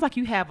it sounds like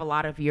you have a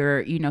lot of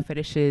your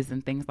fetishes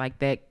and things like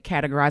that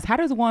categorized. How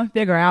does one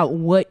figure out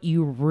what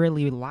you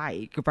really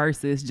like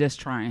versus just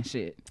trying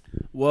shit?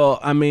 Well,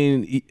 I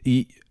mean,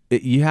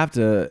 you have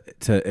to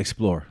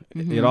explore.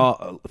 It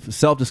all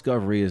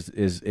self-discovery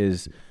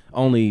is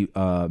only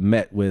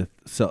met with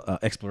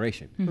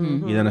exploration. You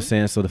know what I'm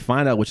saying? So to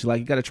find out what you like,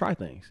 you got to try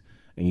things.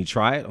 And you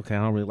try it. Okay, I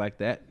don't really like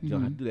that. You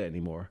don't have to do that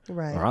anymore.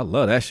 Right. Or I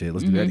love that shit.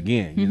 Let's do that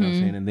again. You know what I'm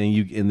saying? And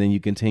then you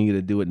continue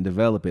to do it and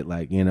develop it,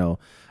 like,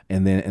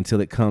 and then until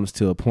it comes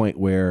to a point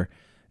where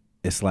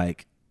it's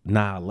like,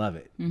 nah, I love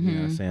it. You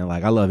know what I'm saying?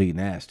 Like, I love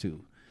eating ass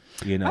too.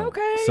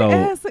 Okay. So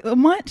ass,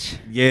 much.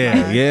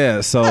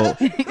 Yeah. So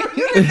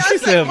she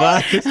said,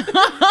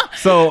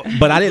 so,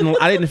 but I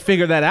didn't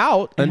figure that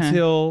out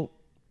until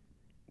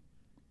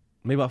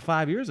maybe about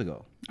 5 years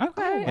ago.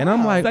 Okay. And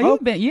I'm like, so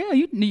you've been,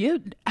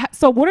 you.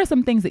 So what are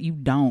some things that you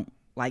don't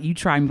like? You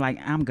try and be like,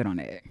 I'm good on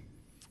that.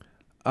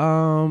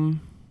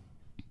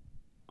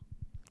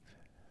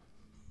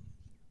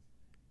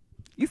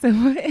 You said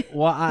what?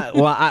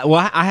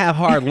 Well, I have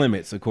hard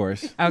limits, of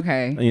course.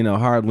 Okay.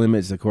 Hard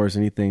limits, of course.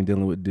 Anything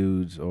dealing with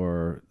dudes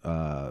or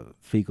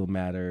fecal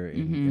matter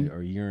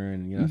or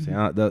urine. You know what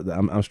I'm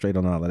saying? I'm straight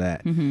on all of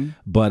that.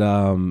 But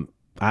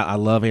I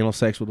love anal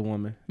sex with a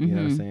woman. You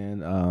know what I'm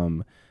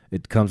saying?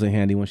 It comes in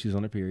handy when she's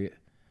on her period.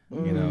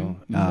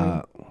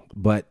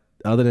 But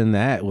other than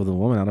that, with a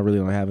woman, I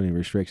don't have any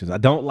restrictions. I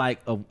don't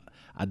like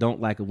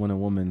when a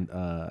woman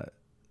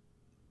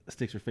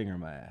sticks her finger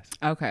in my ass.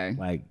 Okay.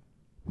 Like,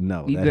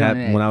 no, that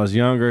happened when I was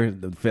younger.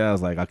 I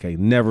was like, okay,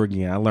 never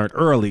again. I learned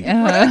early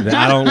that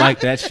I don't like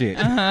that shit.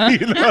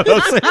 You know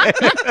what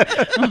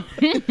I'm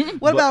saying?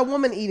 What about a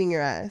woman eating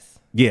your ass?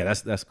 Yeah,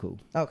 that's cool.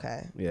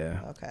 Okay.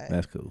 Yeah. Okay.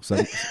 That's cool. So,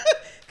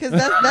 because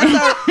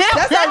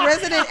that's our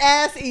resident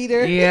ass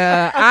eater.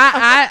 Yeah,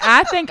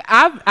 I think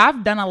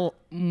I've done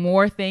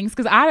more things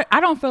because I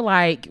don't feel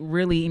like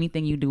really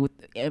anything you do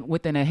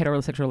within a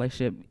heterosexual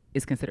relationship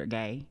is considered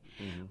gay,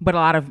 but a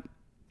lot of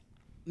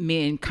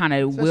men kind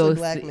of will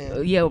black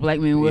men. Black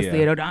men will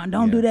say, oh,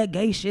 don't do that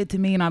gay shit to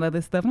me and all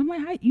other stuff. And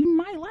I'm like, you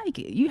might like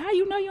it. How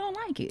you know you don't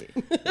like it?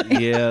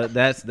 Yeah,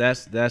 that's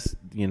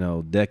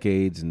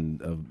decades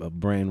of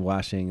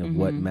brainwashing of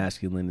what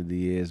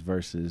masculinity is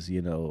versus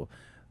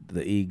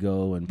the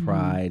ego and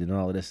pride and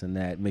all of this and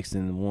that mixed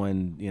in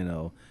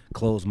one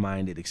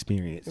closed-minded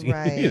experience.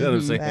 Right. You know what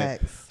I'm saying?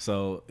 Facts.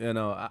 So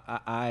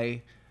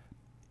I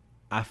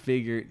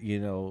figured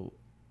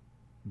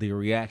the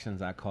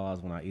reactions I cause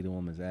when I eat a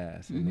woman's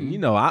ass. And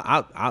then,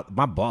 I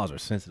my balls are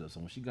sensitive. So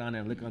when she go in there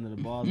and lick under the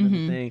balls and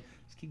everything,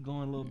 just keep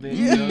going a little bit.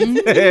 You know what I'm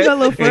saying? A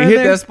little further. And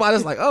hit that spot,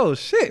 it's like, oh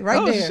shit,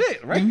 right there.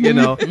 Shit, right?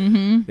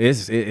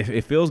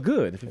 It feels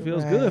good. If it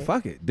feels good,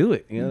 fuck it, do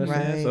it. You know what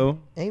I'm saying? So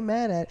ain't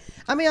mad at it.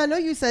 I mean, I know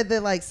you said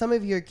that like some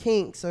of your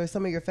kinks or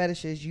some of your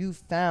fetishes you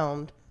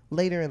found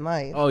later in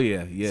life. Oh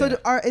yeah. So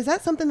is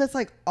that something that's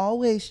like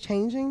always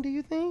changing, do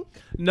you think?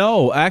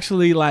 No,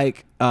 actually,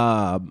 like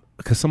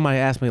because somebody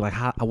asked me like,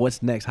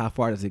 what's next? How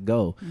far does it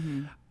go?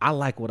 I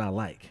like what I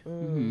like,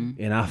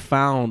 and I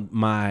found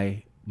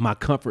my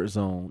comfort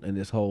zone in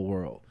this whole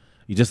world.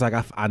 You just like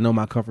I know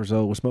my comfort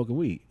zone with smoking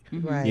weed.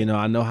 Right.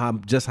 I know how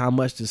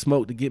much to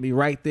smoke to get me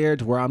right there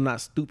to where I'm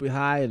not stupid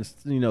high and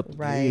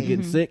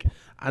getting sick.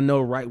 I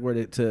know right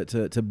where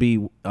to be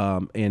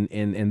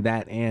in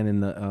that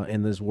and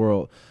in this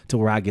world to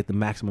where I get the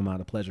maximum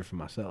amount of pleasure for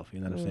myself. You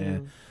know what I'm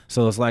saying?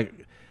 So it's like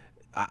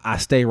I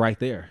stay right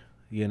there.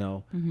 you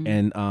know,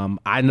 and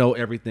I know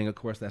everything, of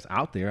course, that's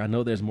out there. I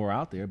know there's more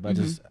out there, but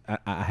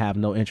I have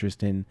no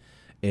interest in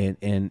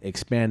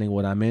expanding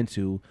what I'm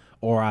into,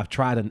 or I've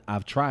tried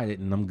it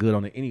and I'm good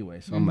on it anyway.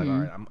 So I'm like, all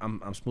right,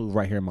 I'm smooth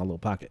right here in my little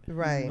pocket,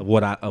 right, of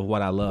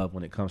what I love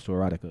when it comes to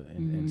erotica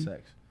and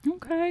sex.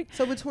 Okay.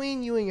 So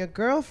between you and your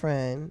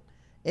girlfriend,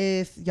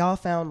 if y'all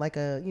found like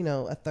a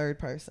third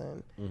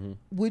person,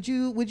 would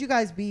you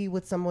guys be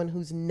with someone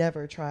who's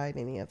never tried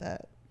any of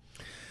that?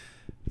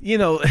 You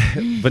know,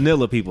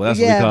 vanilla people. That's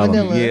what we call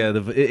vanilla.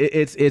 them. Yeah,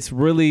 it's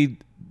really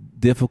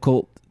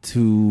difficult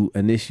to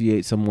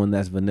initiate someone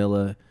that's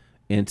vanilla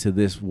into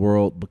this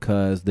world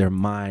because their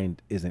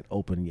mind isn't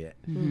open yet.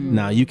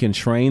 Now you can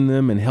train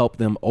them and help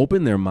them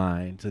open their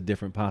mind to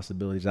different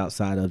possibilities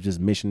outside of just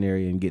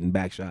missionary and getting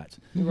back shots.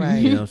 Right.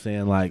 You know what I'm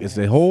saying? Like it's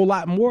a whole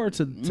lot more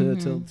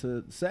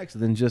to sex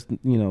than just,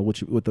 you know,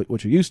 what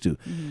you're used to.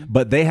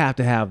 But they have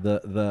to have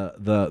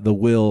the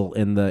will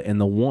and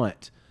the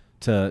want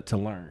to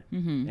learn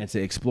and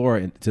to explore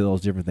into those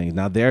different things.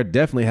 Now, there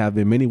definitely have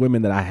been many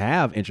women that I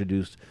have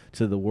introduced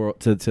to the world,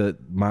 to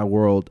my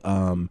world,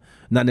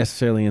 not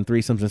necessarily in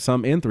threesomes and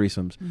some in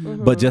threesomes,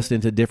 but just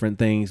into different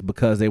things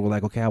because they were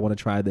like, okay, I want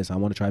to try this. I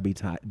want to try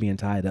being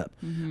tied up.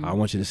 I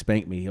want you to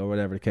spank me or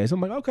whatever the case.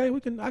 I'm like, okay,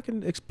 I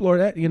can explore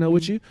that, you know,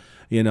 with you,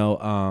 you know,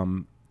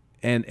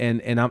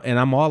 and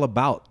I'm all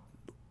about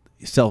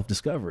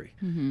self-discovery.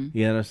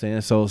 You know what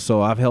I'm saying?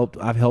 So I've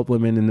helped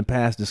women in the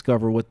past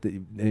discover what they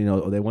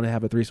want to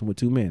have a threesome with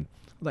two men.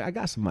 Like, I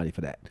got somebody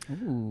for that.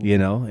 Ooh. You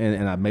know,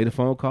 and I made a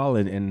phone call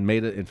and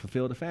made it and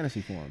fulfilled a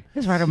fantasy for him.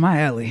 It's right up my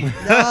alley.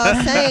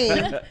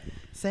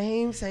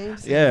 Same.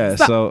 Yeah.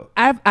 So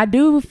I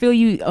do feel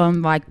you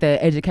on like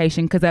the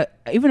education because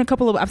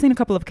I've seen a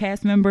couple of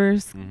cast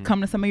members come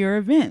to some of your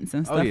events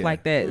and stuff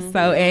like that.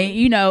 So, and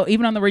you know,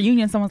 even on the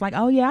reunion, someone's like,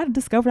 "Oh yeah, I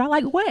discovered I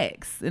like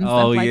wax and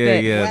stuff like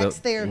that." Wax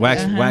therapy.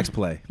 Wax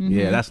play.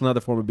 Yeah, that's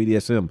another form of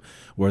BDSM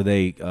where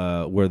they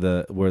where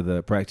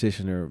the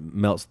practitioner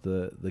melts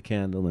the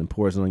candle and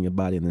pours it on your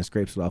body and then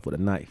scrapes it off with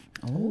a knife.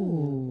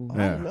 Oh, I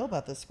didn't know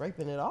about the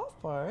scraping it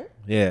off part.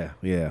 Yeah.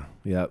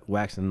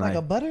 Wax and knife. Like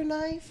a butter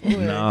knife?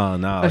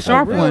 No. A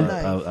sharp one.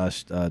 A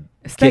steak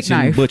kitchen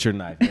knife. butcher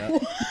knife.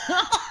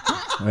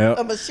 Yeah.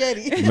 A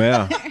machete.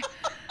 Yeah.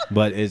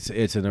 But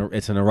it's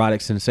an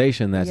erotic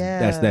sensation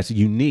that's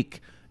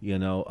unique. You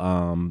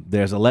know,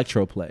 there's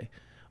electroplay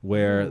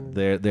where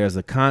there's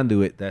a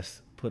conduit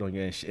that's put on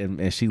you,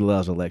 and she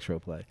loves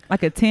electroplay.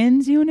 Like a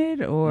TENS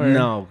unit or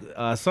no,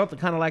 something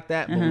kind of like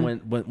that.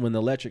 But when the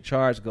electric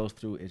charge goes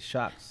through, it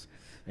shocks.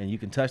 And you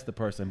can touch the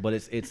person, but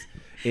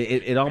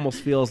it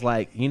almost feels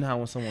like, you know how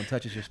when someone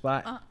touches your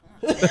spot,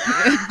 it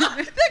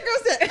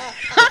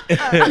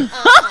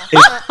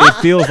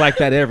feels like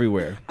that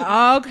everywhere.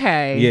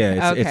 Okay.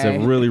 Yeah, it's a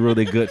really,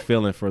 really good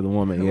feeling for the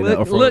woman. You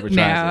know, look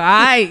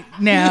now,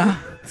 now.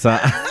 So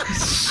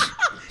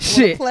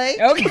shit. Play?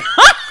 Okay.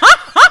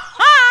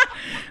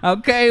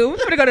 Okay, we're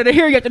gonna go to the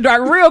hearing at the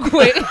dark real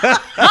quick.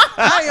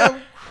 I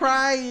am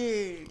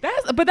crying.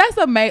 That's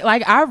amazing.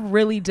 Like, I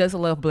really just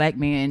love black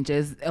men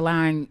just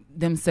allowing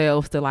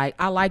themselves to, like,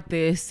 I like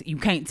this. You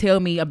can't tell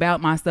me about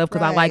myself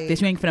because I like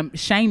this. You ain't gonna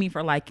shame me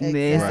for liking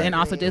this, and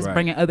also just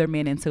bringing other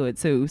men into it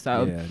too.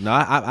 So yeah, no,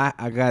 I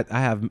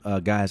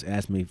have guys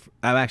ask me.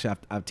 I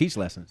teach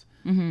lessons.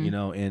 You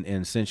know,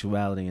 in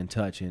sensuality and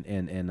touch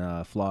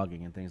and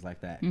flogging and things like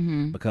that,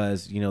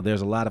 because you know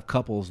there's a lot of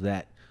couples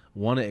that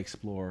want to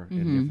explore in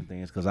different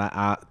things because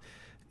I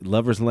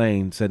Lover's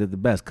Lane said it the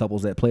best: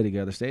 couples that play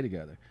together stay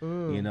together.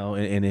 You know,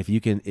 and if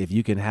you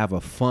can have a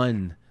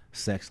fun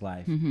sex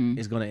life,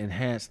 it's going to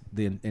enhance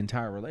the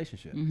entire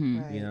relationship. You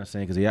know what I'm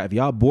saying? Because if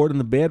y'all bored in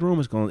the bedroom,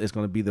 it's going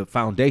to be the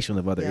foundation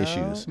of other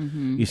issues.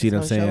 You see what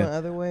I'm saying?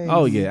 Other ways.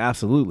 Oh yeah,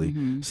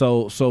 absolutely.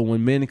 So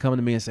when men come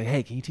to me and say,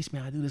 "Hey, can you teach me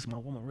how to do this?" My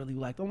woman really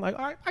like. I'm like,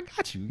 "All right, I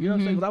got you." You know what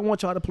I'm saying? Because I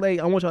want y'all to play.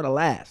 I want y'all to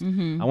last. I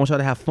want y'all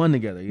to have fun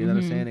together. You know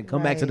what I'm saying? And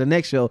come back to the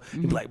next show.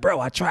 You be like,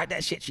 "Bro, I tried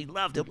that shit. She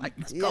loved it." Like,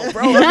 let's go,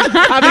 bro.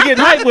 I've been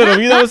getting hyped with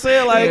him. You know what I'm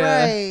saying?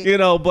 Like, you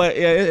know. But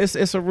yeah,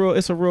 it's a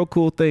real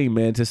cool thing,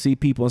 man, to see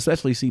people,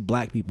 especially see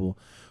black people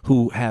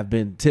who have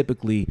been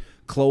typically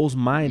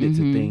closed-minded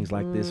to things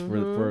like this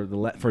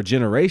for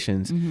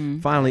generations,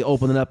 finally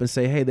opening up and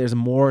say, hey, there's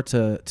more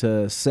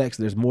to sex,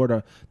 there's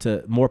more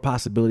to more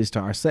possibilities to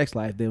our sex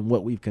life than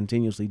what we've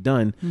continuously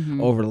done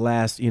over the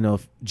last, you know,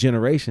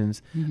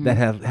 generations that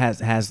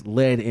has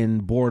led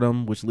in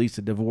boredom, which leads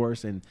to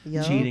divorce and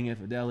cheating,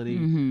 infidelity. You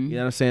know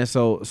what I'm saying?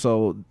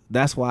 So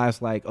that's why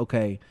it's like,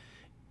 okay,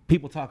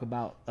 people talk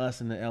about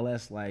us in the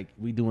LS like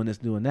we doing this,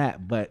 doing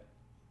that, but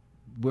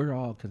we're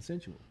all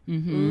consensual.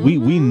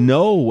 We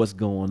know what's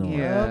going on.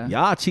 Yeah.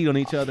 Y'all cheat on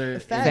each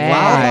other. No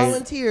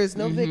volunteers,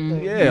 no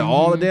victims. Yeah,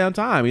 all the damn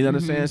time. You know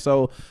what I'm saying?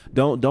 So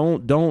don't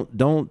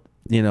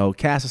you know,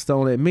 cast a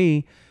stone at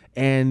me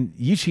and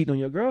you cheat on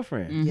your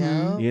girlfriend.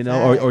 You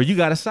know, or you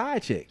got a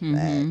side chick.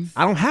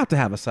 I don't have to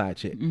have a side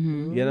chick. You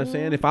know what I'm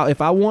saying?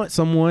 If I want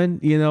someone,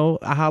 you know,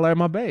 I holler at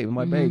my babe. I'm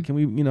like, babe, can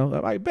we, you know,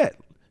 all right, bet.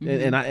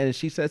 And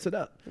she sets it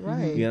up.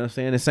 Right. You know what I'm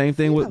saying? The same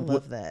thing with. I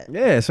love that.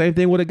 Yeah, same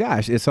thing with a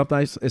guy. It's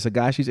sometimes it's a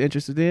guy she's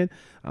interested in.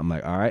 I'm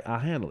like, all right, I'll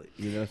handle it.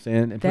 You know what I'm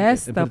saying? And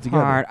That's the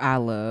part I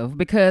love,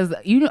 because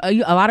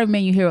a lot of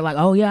men you hear like,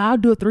 oh yeah, I'll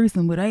do a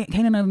threesome, but I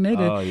can't another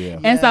nigga. Oh yeah.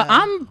 And so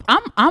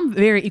I'm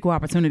very equal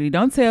opportunity.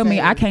 Don't tell me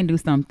I can't do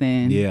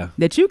something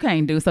that you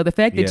can't do. So the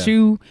fact that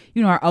you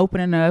are open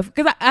enough,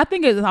 because I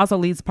think it also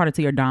leads part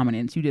to your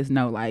dominance. You just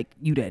know like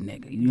you that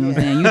nigga. You know what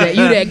I'm saying?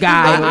 You that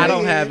guy. I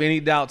don't have any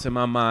doubts in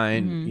my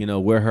mind. You know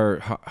where her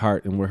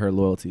heart and where her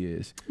loyalty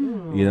is. You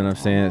know what I'm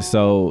saying?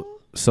 So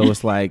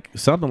it's like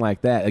something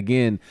like that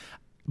again.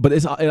 But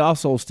it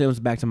also stems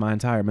back to my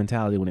entire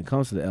mentality when it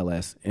comes to the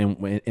LS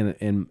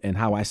and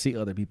how I see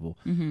other people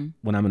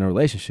when I'm in a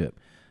relationship.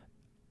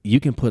 You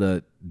can put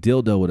a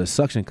dildo with a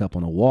suction cup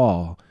on a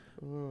wall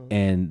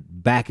and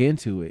back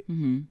into it,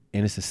 and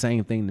it's the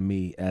same thing to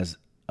me as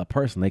a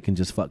person. They can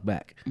just fuck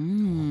back.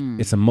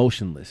 It's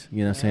emotionless. You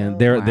know what I'm saying?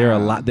 They're a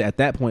lot at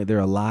that point. They're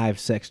a live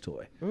sex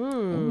toy,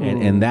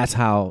 and that's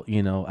how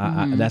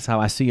that's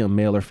how I see them,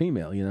 male or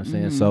female. You know what I'm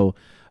saying? So.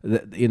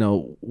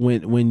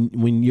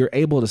 When you're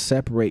able to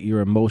separate your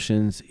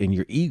emotions and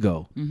your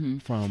ego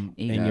from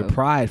and your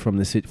pride from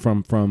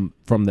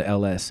the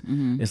LS,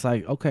 it's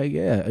like, okay,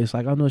 yeah, it's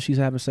like I know she's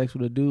having sex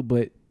with a dude,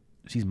 but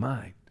she's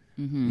mine.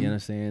 You know what I'm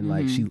saying?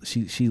 Like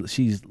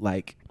she's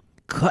like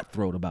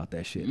cutthroat about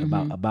that shit,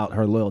 about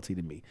her loyalty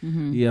to me.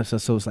 Yeah,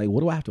 so it's like,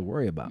 what do I have to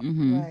worry about?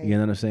 Right. You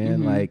know what I'm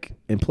saying? Like,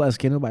 and plus,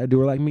 can't nobody do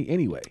her like me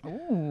anyway.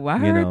 Oh, I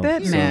heard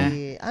that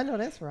now. I know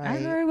that's right. I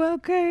heard, well,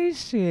 okay,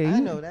 shit.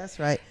 I know that's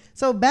right.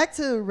 So back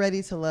to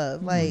Ready to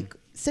Love. Like,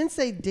 since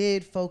they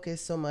did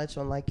focus so much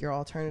on like your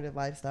alternative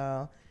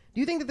lifestyle, do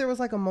you think that there was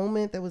like a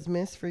moment that was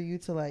missed for you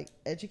to like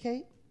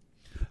educate?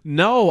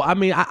 No, I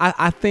mean,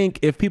 I think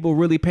if people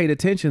really paid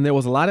attention, there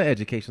was a lot of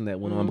education that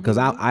went on, because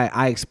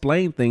I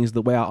explained things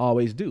the way I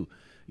always do.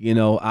 You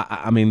know,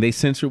 I mean, they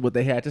censored what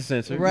they had to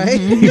censor. Right.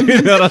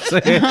 You know what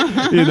I'm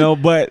saying? You know,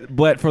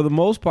 but for the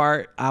most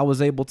part, I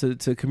was able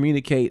to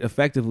communicate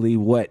effectively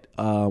what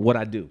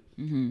I do.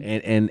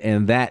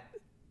 And that,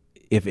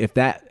 if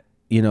that,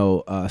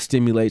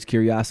 stimulates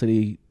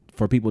curiosity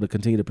for people to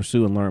continue to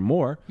pursue and learn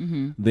more,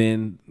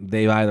 then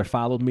they've either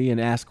followed me and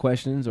asked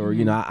questions, or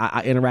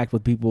I interact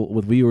with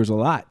viewers a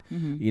lot,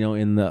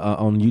 in the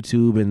on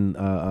YouTube and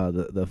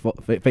the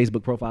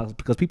Facebook profiles,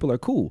 because people are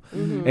cool.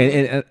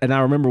 And I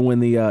remember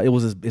when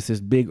it's this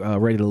big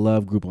Ready to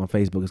Love group on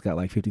Facebook. It's got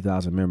like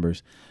 50,000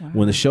 members. Wow.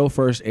 When the show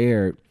first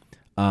aired,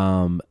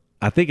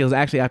 I think it was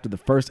actually after the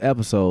first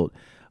episode.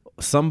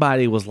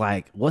 Somebody was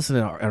like,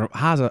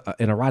 how's an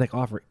erotic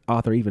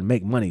author even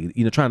make money?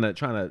 Trying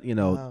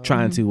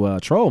to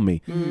troll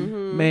me.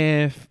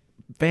 Man,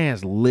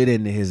 fans lit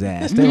into his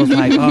ass. They was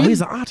like, oh,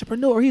 he's an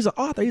entrepreneur, he's an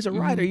author, he's a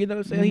writer. You know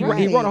what I'm saying?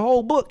 He wrote a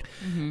whole book.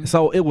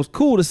 So it was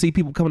cool to see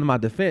people coming to my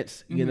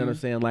defense. You know what I'm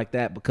saying? Like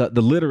that, because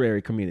the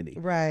literary community,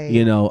 right?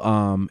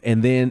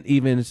 And then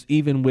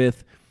even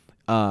with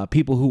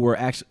people who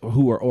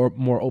are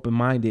more open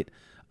minded.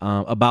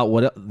 About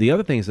what the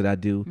other things that I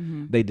do,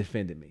 they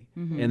defended me,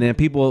 and then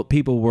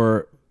people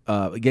were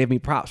gave me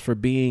props for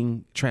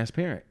being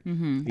transparent.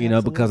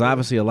 Because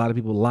obviously a lot of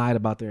people lied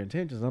about their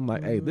intentions. I'm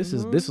like, hey, this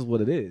is what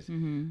it is. You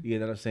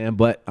know what I'm saying?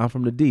 But I'm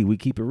from the D. We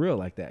keep it real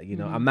like that.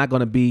 I'm not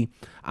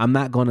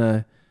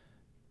gonna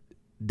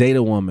date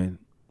a woman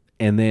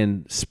and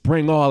then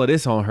spring all of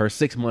this on her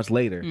 6 months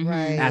later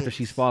after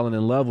she's fallen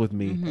in love with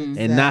me.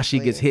 And now she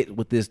gets hit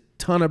with this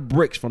ton of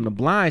bricks from the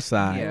blind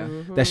side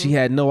that she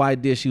had no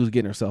idea she was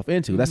getting herself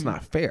into. That's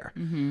not fair.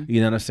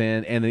 You know what I'm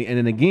saying? And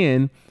then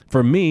again,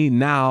 for me,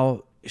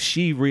 now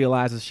she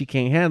realizes she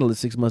can't handle it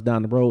 6 months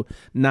down the road.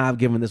 Now I've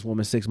given this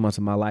woman 6 months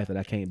of my life that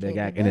I can't beg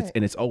at,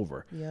 and it's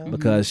over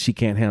because she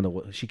can't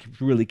handle she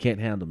really can't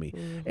handle me.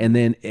 And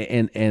then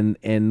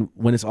and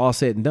when it's all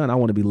said and done, I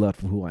want to be loved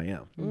for who I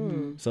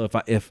am. So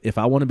if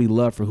I want to be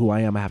loved for who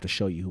I am, I have to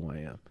show you who I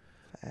am.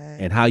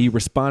 And how you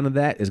respond to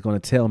that is going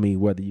to tell me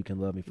whether you can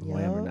love me for who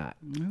I am or not.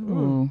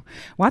 Ooh.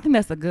 Well, I think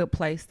that's a good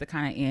place to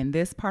kind of end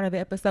this part of the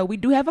episode. We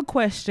do have a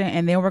question,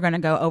 and then we're going to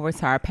go over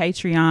to our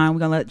Patreon. We're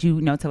going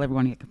to let tell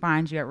everyone you can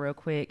find you at real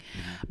quick.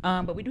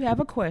 But we do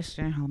have a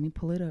question. Let me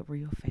pull it up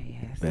real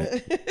fast.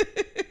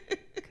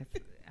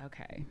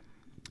 Okay.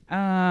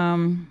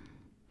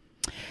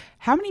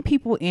 How many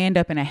people end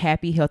up in a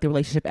happy, healthy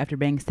relationship after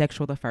being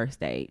sexual the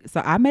first date?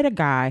 So I met a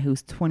guy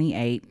who's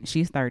 28.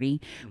 She's 30.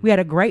 We had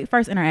a great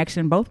first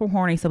interaction. Both were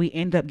horny, so we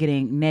ended up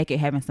getting naked,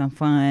 having some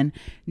fun.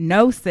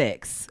 No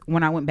sex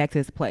when I went back to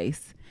his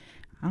place.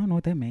 I don't know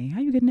what that means.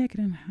 How you get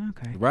naked?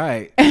 Okay.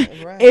 Right.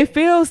 It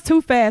feels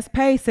too fast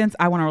paced since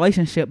I want a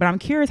relationship, but I'm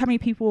curious how many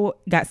people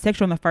got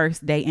sexual on the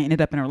first date and ended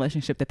up in a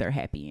relationship that they're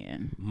happy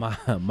in.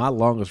 My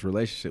longest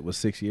relationship was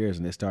 6 years,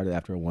 and it started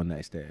after a one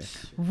night stand.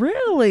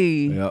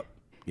 Really? Yep.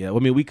 Yeah, I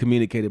mean, we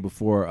communicated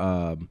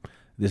before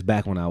this,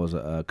 back when I was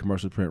a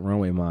commercial print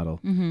runway model,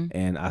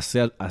 and I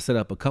set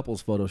up a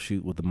couples photo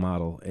shoot with the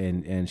model,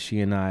 and she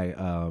and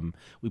I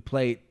we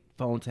played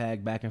phone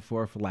tag back and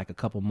forth for like a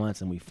couple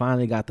months, and we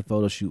finally got the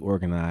photo shoot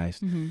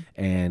organized.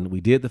 And we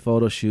did the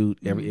photo shoot.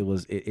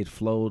 It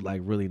flowed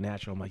like really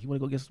natural. I'm like, you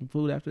want to go get some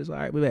food after this? All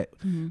right, we bet.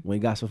 When we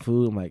got some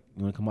food, I'm like,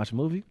 you want to come watch a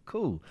movie?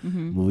 Cool.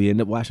 Movie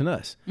ended up watching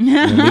us.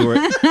 And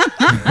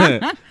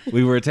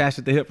we were attached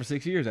at the hip for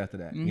 6 years after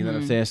that. You know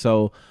what I'm saying?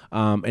 So,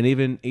 and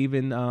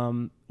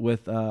even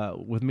with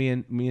me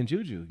and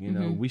Juju, you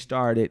know, we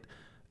started.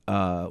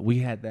 We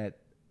had that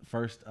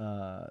first.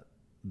 I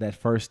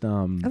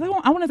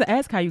wanted to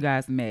ask how you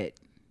guys met.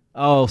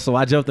 Oh, so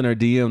I jumped in her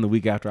DM the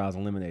week after I was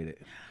eliminated.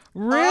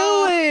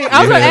 Really? I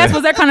was going to ask,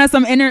 was there kind of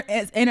some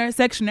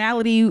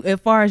intersectionality as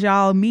far as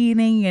y'all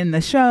meeting in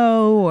the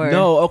show? Or?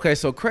 No. Okay.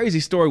 So crazy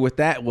story with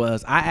that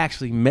was I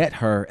actually met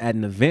her at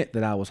an event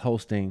that I was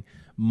hosting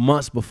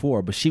months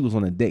before, but she was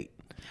on a date.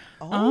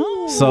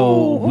 Oh.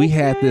 So we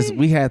had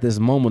this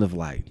moment of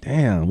like,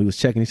 damn, we was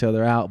checking each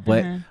other out,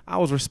 but I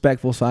was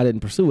respectful, so I didn't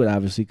pursue it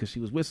obviously because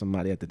she was with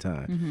somebody at the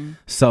time.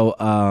 So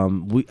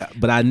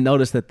but I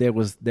noticed that there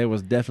was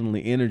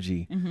definitely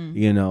energy,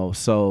 you know.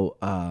 So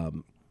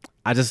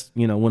I just,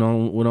 you know, went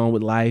on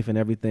with life and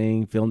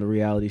everything, filmed a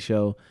reality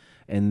show.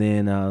 And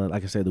then,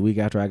 like I said, the week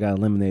after I got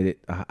eliminated,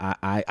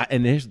 I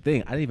and here's the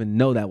thing, I didn't even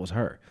know that was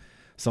her.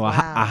 So I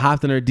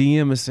hopped in her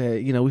DM and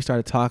said, you know, we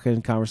started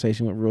talking,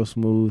 conversation went real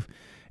smooth.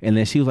 And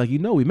then she was like, you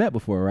know, we met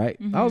before, right?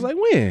 I was like,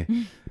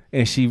 when?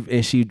 And she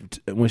when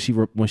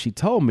she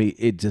told me,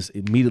 it just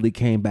immediately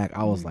came back.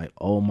 I was like,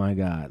 oh my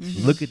God,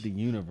 look at the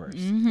universe.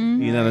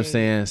 You know what I'm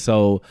saying?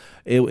 So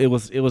it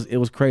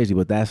was crazy,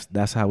 but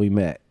that's how we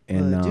met.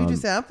 And Juju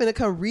said, I'm finna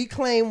come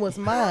reclaim what's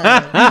mine.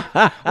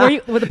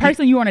 With the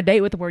person you were on a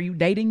date with, were you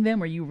dating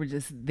them or you were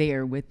just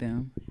there with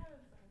them?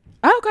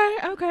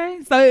 Okay.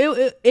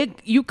 So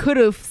you could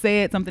have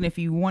said something if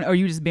you want, or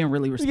you just being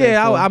really respectful.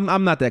 Yeah,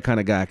 I'm not that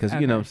kind of guy because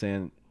you know what I'm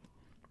saying.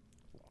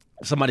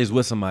 Somebody's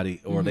with somebody,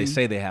 or they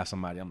say they have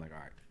somebody. I'm like, all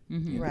right,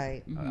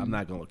 right. I'm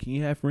not going. Can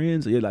you have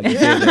friends? You're like,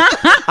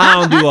 I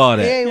don't do all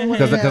that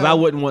because I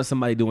wouldn't want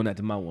somebody doing that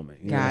to my woman.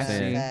 You know what I'm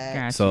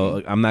saying?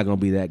 So I'm not going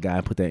to be that guy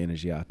and put that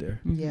energy out there.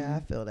 Yeah,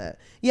 I feel that.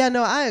 Yeah,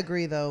 no, I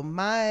agree though.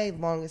 My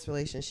longest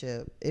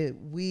relationship,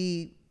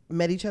 we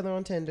met each other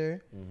on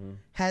Tinder,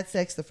 had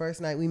sex the first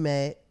night we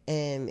met,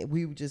 and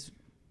we just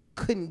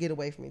couldn't get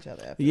away from each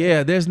other after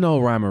that. There's no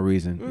rhyme or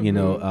reason, you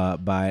know,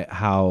 by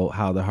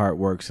how the heart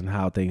works and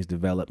how things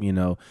develop, you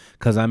know,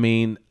 because I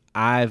mean,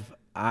 I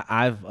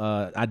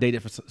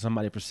dated for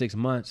somebody for 6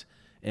 months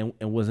and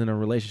was in a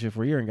relationship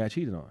for a year and got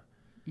cheated on.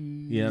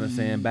 You know what I'm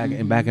saying?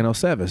 Back in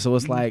 07. So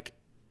it's like,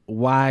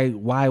 why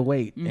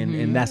wait?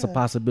 And that's a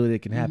possibility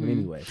that can happen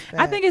anyway.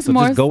 I think it's so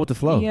more just go with the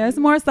flow. Yeah, it's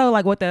more so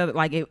like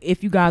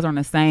if you guys are on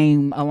the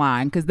same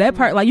line, because that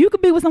part, like, you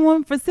could be with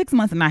someone for 6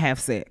 months and not have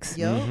sex,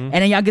 and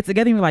then y'all get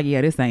together and you're like,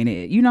 yeah, this ain't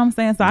it. You know what I'm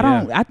saying? So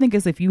I think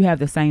it's if you have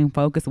the same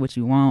focus of what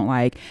you want,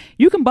 like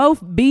you can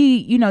both be,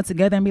 you know,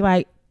 together and be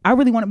like, I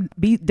really want to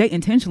be date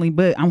intentionally,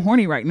 but I'm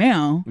horny right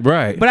now.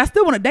 Right. But I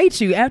still want to date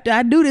you. After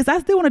I do this, I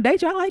still want to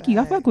date you. I like you.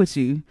 I fuck with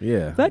you.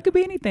 Yeah. So it could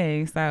be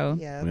anything. So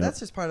that's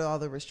just part of all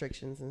the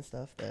restrictions and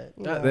stuff that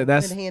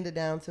that's been handed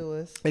down to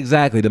us.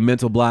 Exactly. The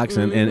mental blocks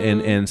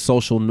and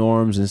social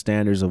norms and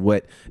standards of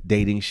what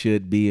dating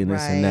should be and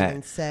this and that.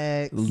 And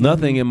sex.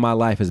 Nothing in my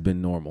life has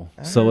been normal.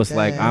 So it's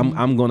like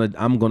I'm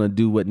gonna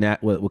do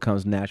what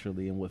comes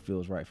naturally and what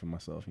feels right for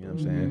myself. You know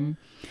what I'm saying?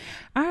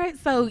 All right.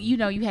 So, you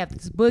know, you have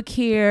this book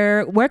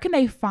here. Where can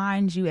they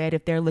find you at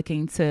if they're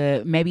looking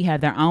to maybe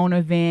have their own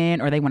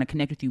event, or they want to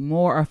connect with you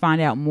more or find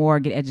out more,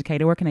 get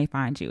educated? Where can they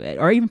find you at,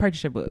 or even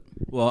purchase your book?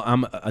 Well,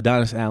 I'm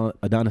Adonis Allen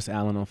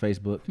on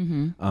Facebook,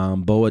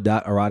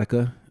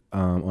 boa.erotica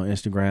on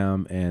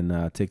Instagram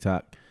and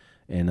TikTok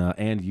and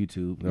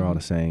YouTube. They're all the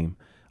same.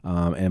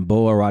 And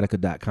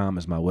boaerotica.com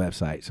is my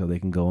website, so they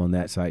can go on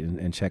that site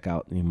and check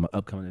out my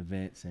upcoming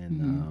events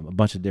and a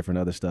bunch of different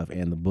other stuff,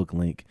 and the book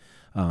link.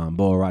 Boa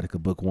Erotica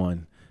Book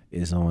 1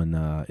 is on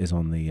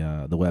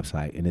the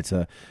website, and it's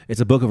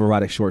a book of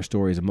erotic short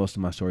stories, and most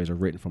of my stories are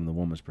written from the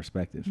woman's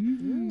perspective.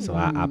 So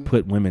I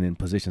put women in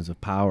positions of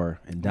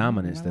power and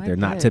dominance that they're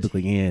not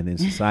typically in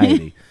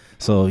society.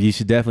 So you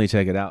should definitely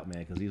check it out, man,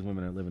 because these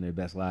women are living their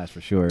best lives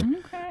for sure.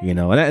 You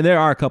know, and there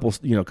are a couple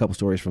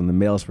stories from the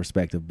male's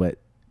perspective, but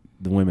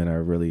the women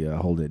are really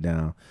holding it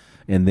down.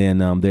 And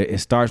then it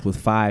starts with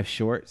 5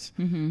 shorts.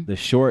 The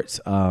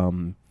shorts,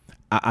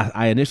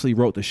 I initially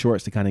wrote the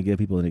shorts to kind of give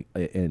people an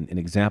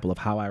example of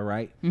how I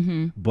write,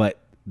 but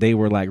they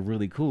were like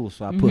really cool.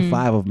 So I put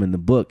 5 of them in the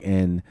book,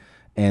 and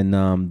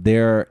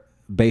they're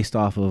based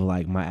off of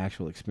like my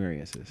actual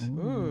experiences,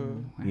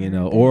 you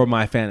know, or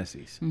my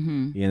fantasies. You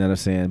know what I'm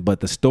saying?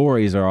 But the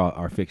stories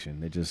are fiction.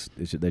 They're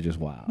just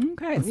wild.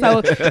 Okay,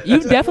 so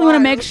you definitely want to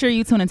make sure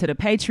you tune into the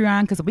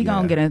Patreon, because we're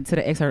gonna get into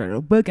the excerpt of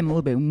the book and a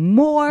little bit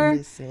more.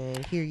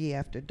 Listen, Hear Ye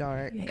After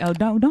Dark. Oh,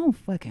 don't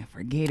fucking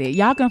forget it.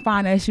 Y'all can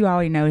find us. You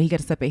already know. He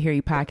gets us up at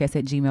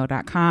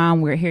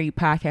hearypodcast@gmail.com. We're at Hear Ye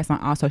Podcast on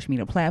all social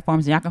media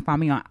platforms. And y'all can find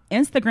me on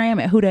Instagram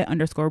at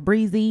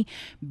 @whodat_breezy,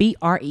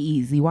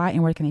 BREEZY.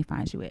 And where can they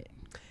find you at?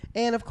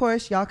 And of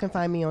course, y'all can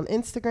find me on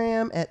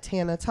Instagram at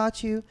Tana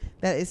Taught You.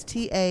 That is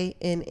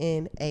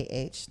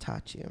TANNAH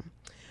Taught You.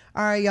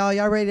 All right, y'all.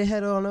 Y'all ready to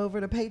head on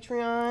over to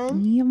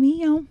Patreon?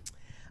 Meow.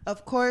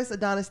 Of course,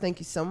 Adonis, thank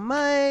you so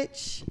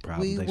much. No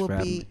problem. Thanks for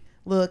having me.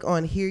 Look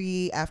on Hear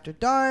Ye After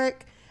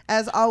Dark.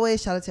 As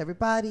always, shout out to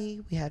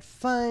everybody. We had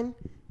fun,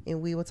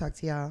 and we will talk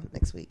to y'all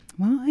next week.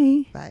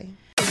 Bye. Bye.